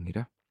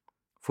sangere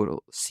for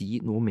å si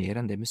noe mer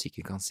enn det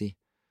musikken kan si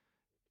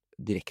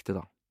direkte,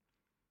 da.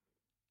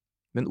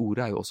 Men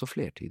ordet er jo også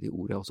flertydig,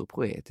 ordet er også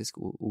poetisk,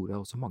 ordet er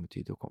også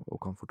mangetydig og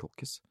kan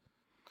fortolkes.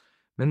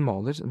 Men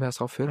Mahler, som jeg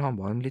sa før, han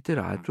var en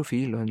litterær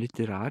profil og en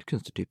litterær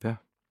kunstnertype.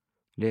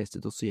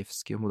 Leste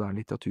Dostojevskij og moderne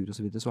litteratur og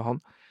så videre, så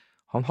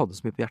han hadde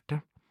så mye på hjertet.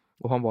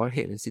 Og han var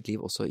hele sitt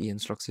liv også i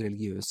en slags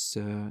religiøs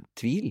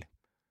tvil.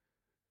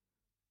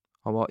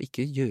 Han var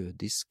ikke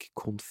jødisk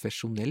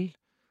konfesjonell,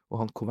 og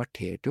han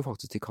konverterte jo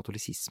faktisk til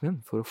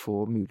katolisismen for å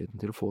få muligheten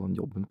til å få den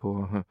jobben på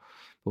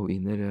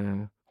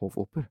Wiener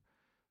Hofoper.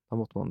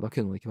 Da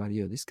kunne man ikke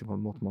være jødisk, da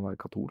måtte man være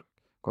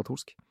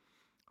katolsk.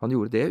 Han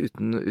gjorde det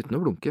uten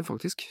å blunke,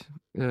 faktisk,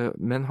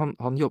 men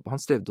han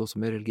strevde også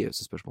med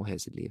religiøse spørsmål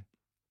hele sitt liv,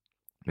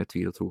 med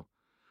tvil og tro.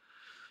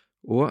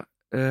 Og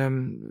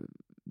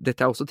dette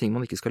er også ting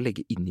man ikke skal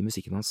legge inn i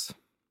musikken hans.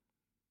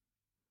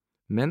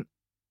 Men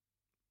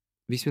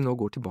hvis vi nå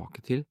går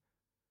tilbake til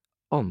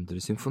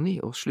andre symfoni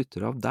og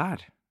slutter av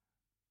der,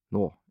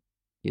 nå,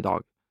 i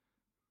dag,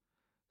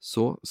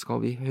 så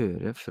skal vi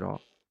høre fra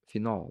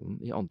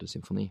finalen i andre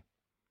symfoni.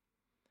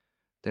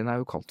 Den er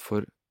jo kalt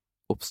for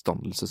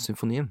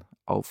Oppstandelsessymfonien,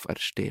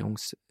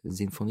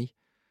 Auferstehungssinfoni,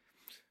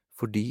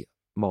 fordi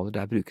Mahler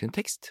der bruker en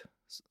tekst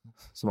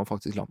som han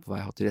faktisk langt på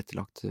vei har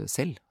tilrettelagt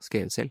selv,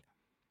 skrevet selv.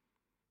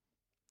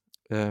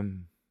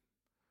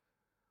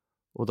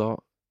 Og da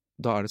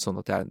er det sånn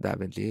at det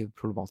er veldig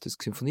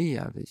problematisk symfoni.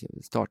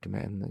 Jeg starter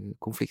med en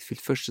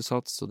konfliktfylt første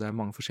sats, og det er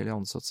mange forskjellige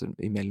andre satser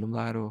imellom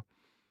der,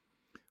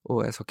 og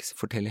jeg skal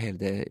ikke fortelle hele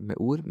det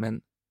med ord, men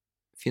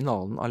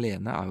finalen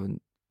alene er jo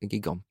et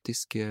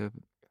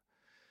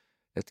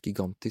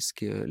gigantisk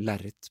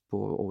lerret på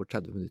over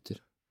 30 minutter.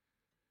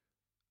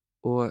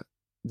 Og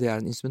det er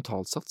en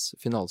instrumentalsats,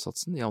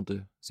 finalsatsen i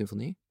andre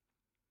symfoni.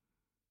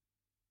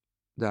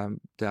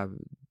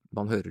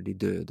 Man hører de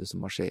døde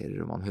som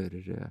marsjerer, og man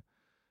hører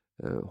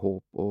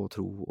håp og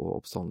tro og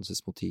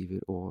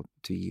oppstandelsesmotiver og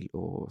tvil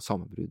og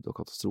sammenbrudd og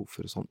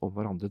katastrofer og sånn om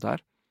hverandre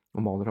der.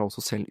 Og Mahler har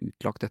også selv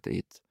utlagt dette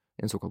i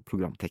en såkalt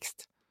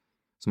programtekst,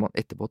 som han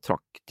etterpå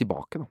trakk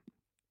tilbake, da.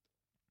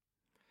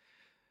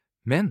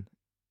 Men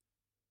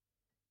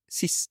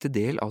siste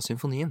del av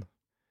symfonien,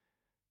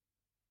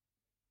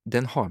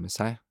 den har med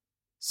seg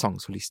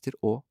sangsolister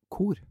og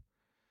kor.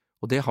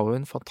 Og det har jo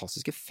en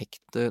fantastisk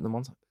effekt når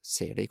man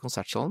ser det i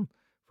konsertsalen,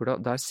 for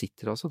der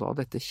sitter altså da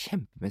dette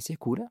kjempemessige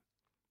koret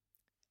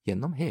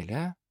gjennom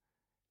hele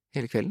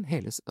kvelden,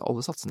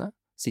 alle satsene,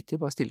 sitter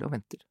bare stille og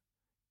venter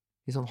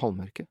i sånn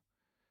halvmørke.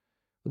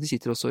 Og de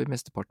sitter også i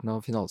mesteparten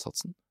av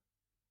finalesatsen.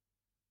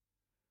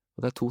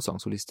 Og det er 2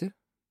 sangsolister,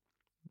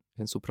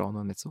 en sopran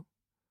og en mezzo.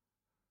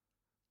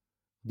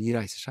 De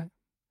reiser seg,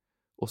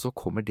 Og så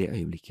kommer det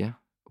øyeblikket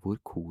hvor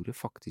koret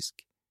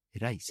faktisk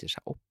reiser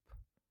seg opp,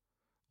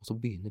 og så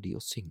begynner de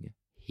å synge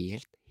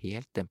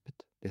helt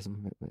dempet, det som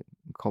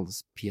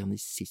kalles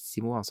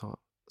pianissimo, altså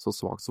så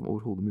svagt som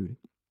overhodet mulig.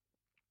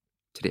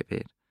 3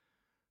 p-er.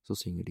 Så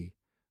synger de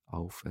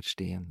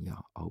Auferstehen,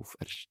 ja,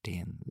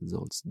 auferstehen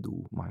sollst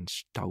du, mein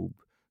Staub,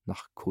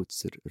 nach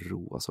kurzer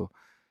Ro, altså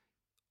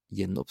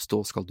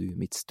gjenoppstå skal du,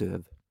 mitt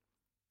støv,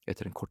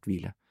 etter en kort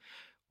hvile.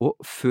 Og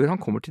før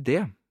han kommer til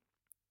det,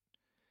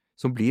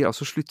 som blir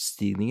altså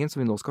sluttstigningen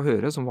som vi nå skal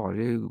høre, som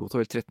varer godt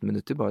og vel 13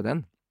 minutter, bare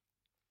den.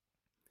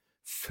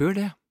 Før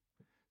det,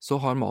 så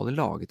har Mahler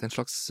laget en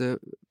slags,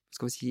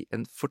 skal vi si,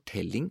 en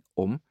fortelling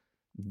om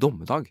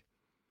dommedag.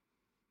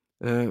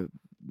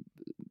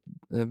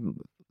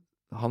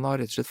 Han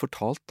har rett og slett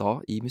fortalt da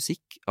i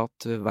musikk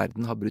at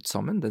verden har brutt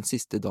sammen, den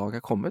siste dag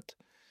er kommet,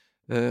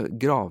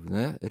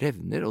 gravene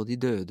revner og de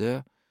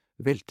døde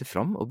velter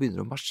fram og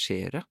begynner å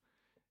marsjere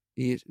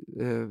i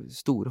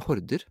store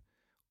horder.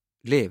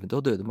 Levende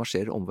og døde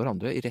marsjerer om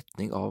hverandre i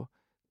retning av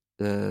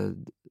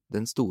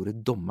den store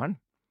dommeren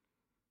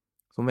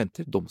som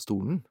venter,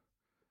 domstolen.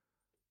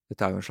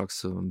 Dette er jo en slags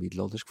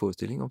middelaldersk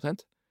forestilling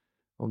omtrent,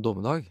 om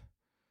dommedag.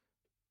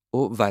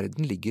 Og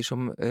verden ligger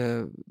som,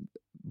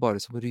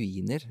 bare som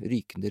ruiner,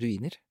 rykende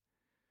ruiner,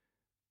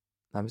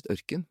 nærmest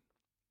ørken.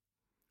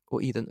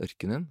 Og i den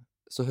ørkenen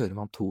så hører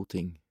man 2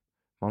 ting.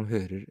 Man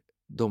hører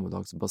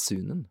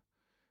dommedagsbasunen,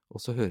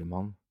 og så hører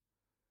man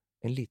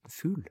en liten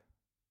fugl.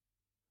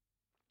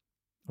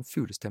 En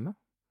fuglestemme,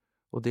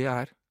 og det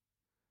er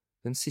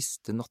den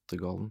siste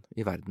nattergalen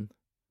i verden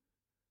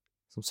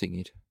som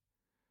synger.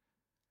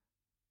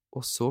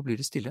 Og så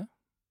blir det stille,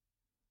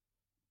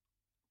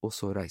 og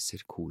så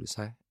reiser koret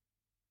seg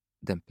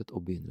dempet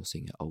og begynner å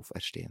synge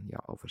Auferstehen, ja,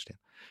 Auferstehen.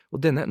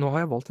 Og nå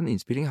har jeg valgt en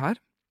innspilling her,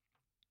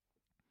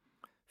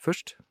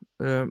 først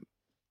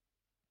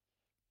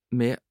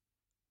med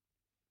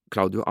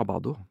Claudio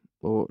Abbado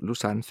og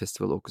Lucerne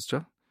Festival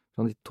Orchestra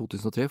fra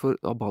 2003, for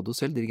Abbado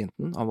selv,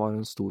 dirigenten, han var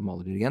en stor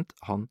malerdirigent,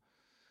 han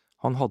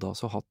hadde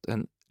altså hatt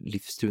en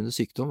livstruende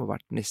sykdom og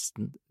vært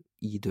nesten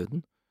i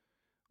døden,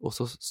 og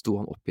så sto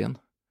han opp igjen,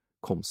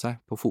 kom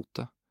seg på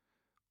fote,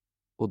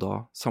 og da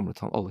samlet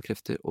han alle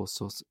krefter, og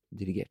så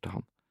dirigerte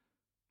han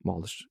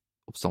Mahlers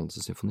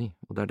oppstandelsessymfoni,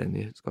 og det er den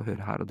vi skal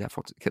høre her, og det er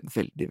faktisk en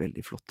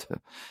veldig flott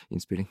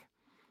innspilling.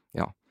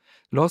 Ja,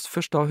 la oss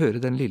først da høre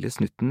den lille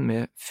snutten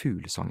med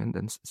fuglesangen,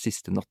 den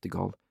siste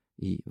nattergal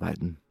i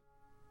verden.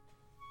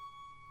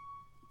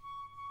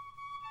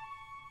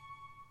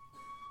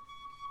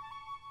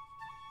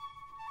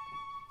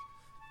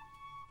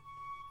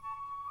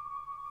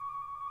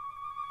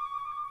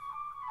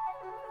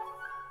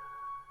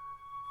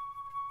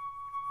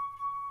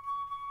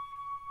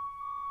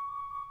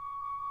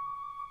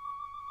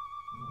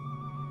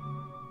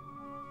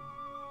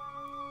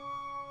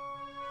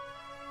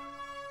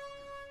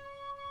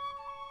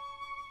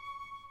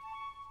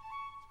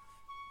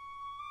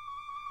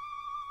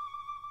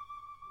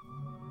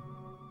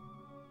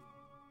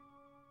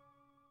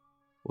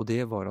 Og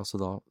det var altså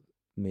da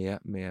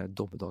med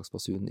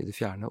dommedagsbasunen i det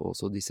fjerne, og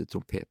også disse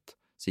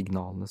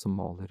trompetsignalene som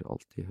Mahler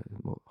alltid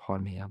har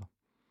med.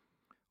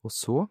 Og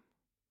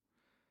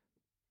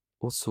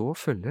så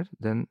følger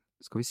den,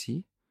 skal vi si,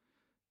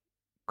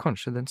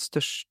 kanskje den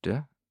største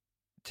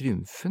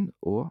triumfen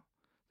og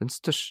den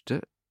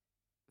største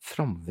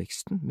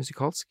framveksten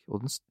musikalsk,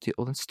 og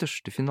den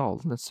største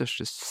finalen, den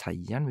største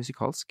seieren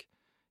musikalsk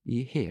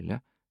i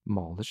hele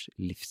Mahlers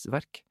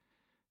livsverk,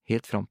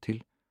 helt fram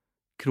til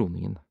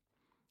kroningen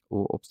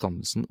og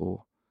oppstandelsen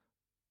og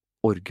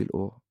orgel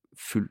og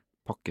full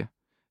pakke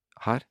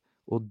her,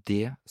 og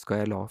det skal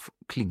jeg la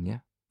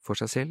klinge for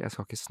seg selv. Jeg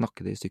skal ikke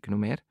snakke det i stykker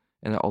noe mer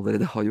enn jeg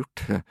allerede har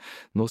gjort.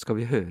 Nå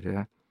skal vi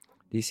høre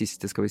de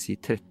siste, skal vi si,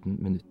 13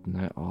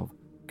 minuttene av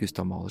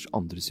Gustav Mahlers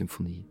 2.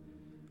 symfoni,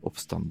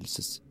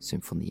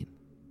 Oppstandelsessymfonien.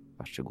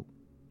 Vær så god.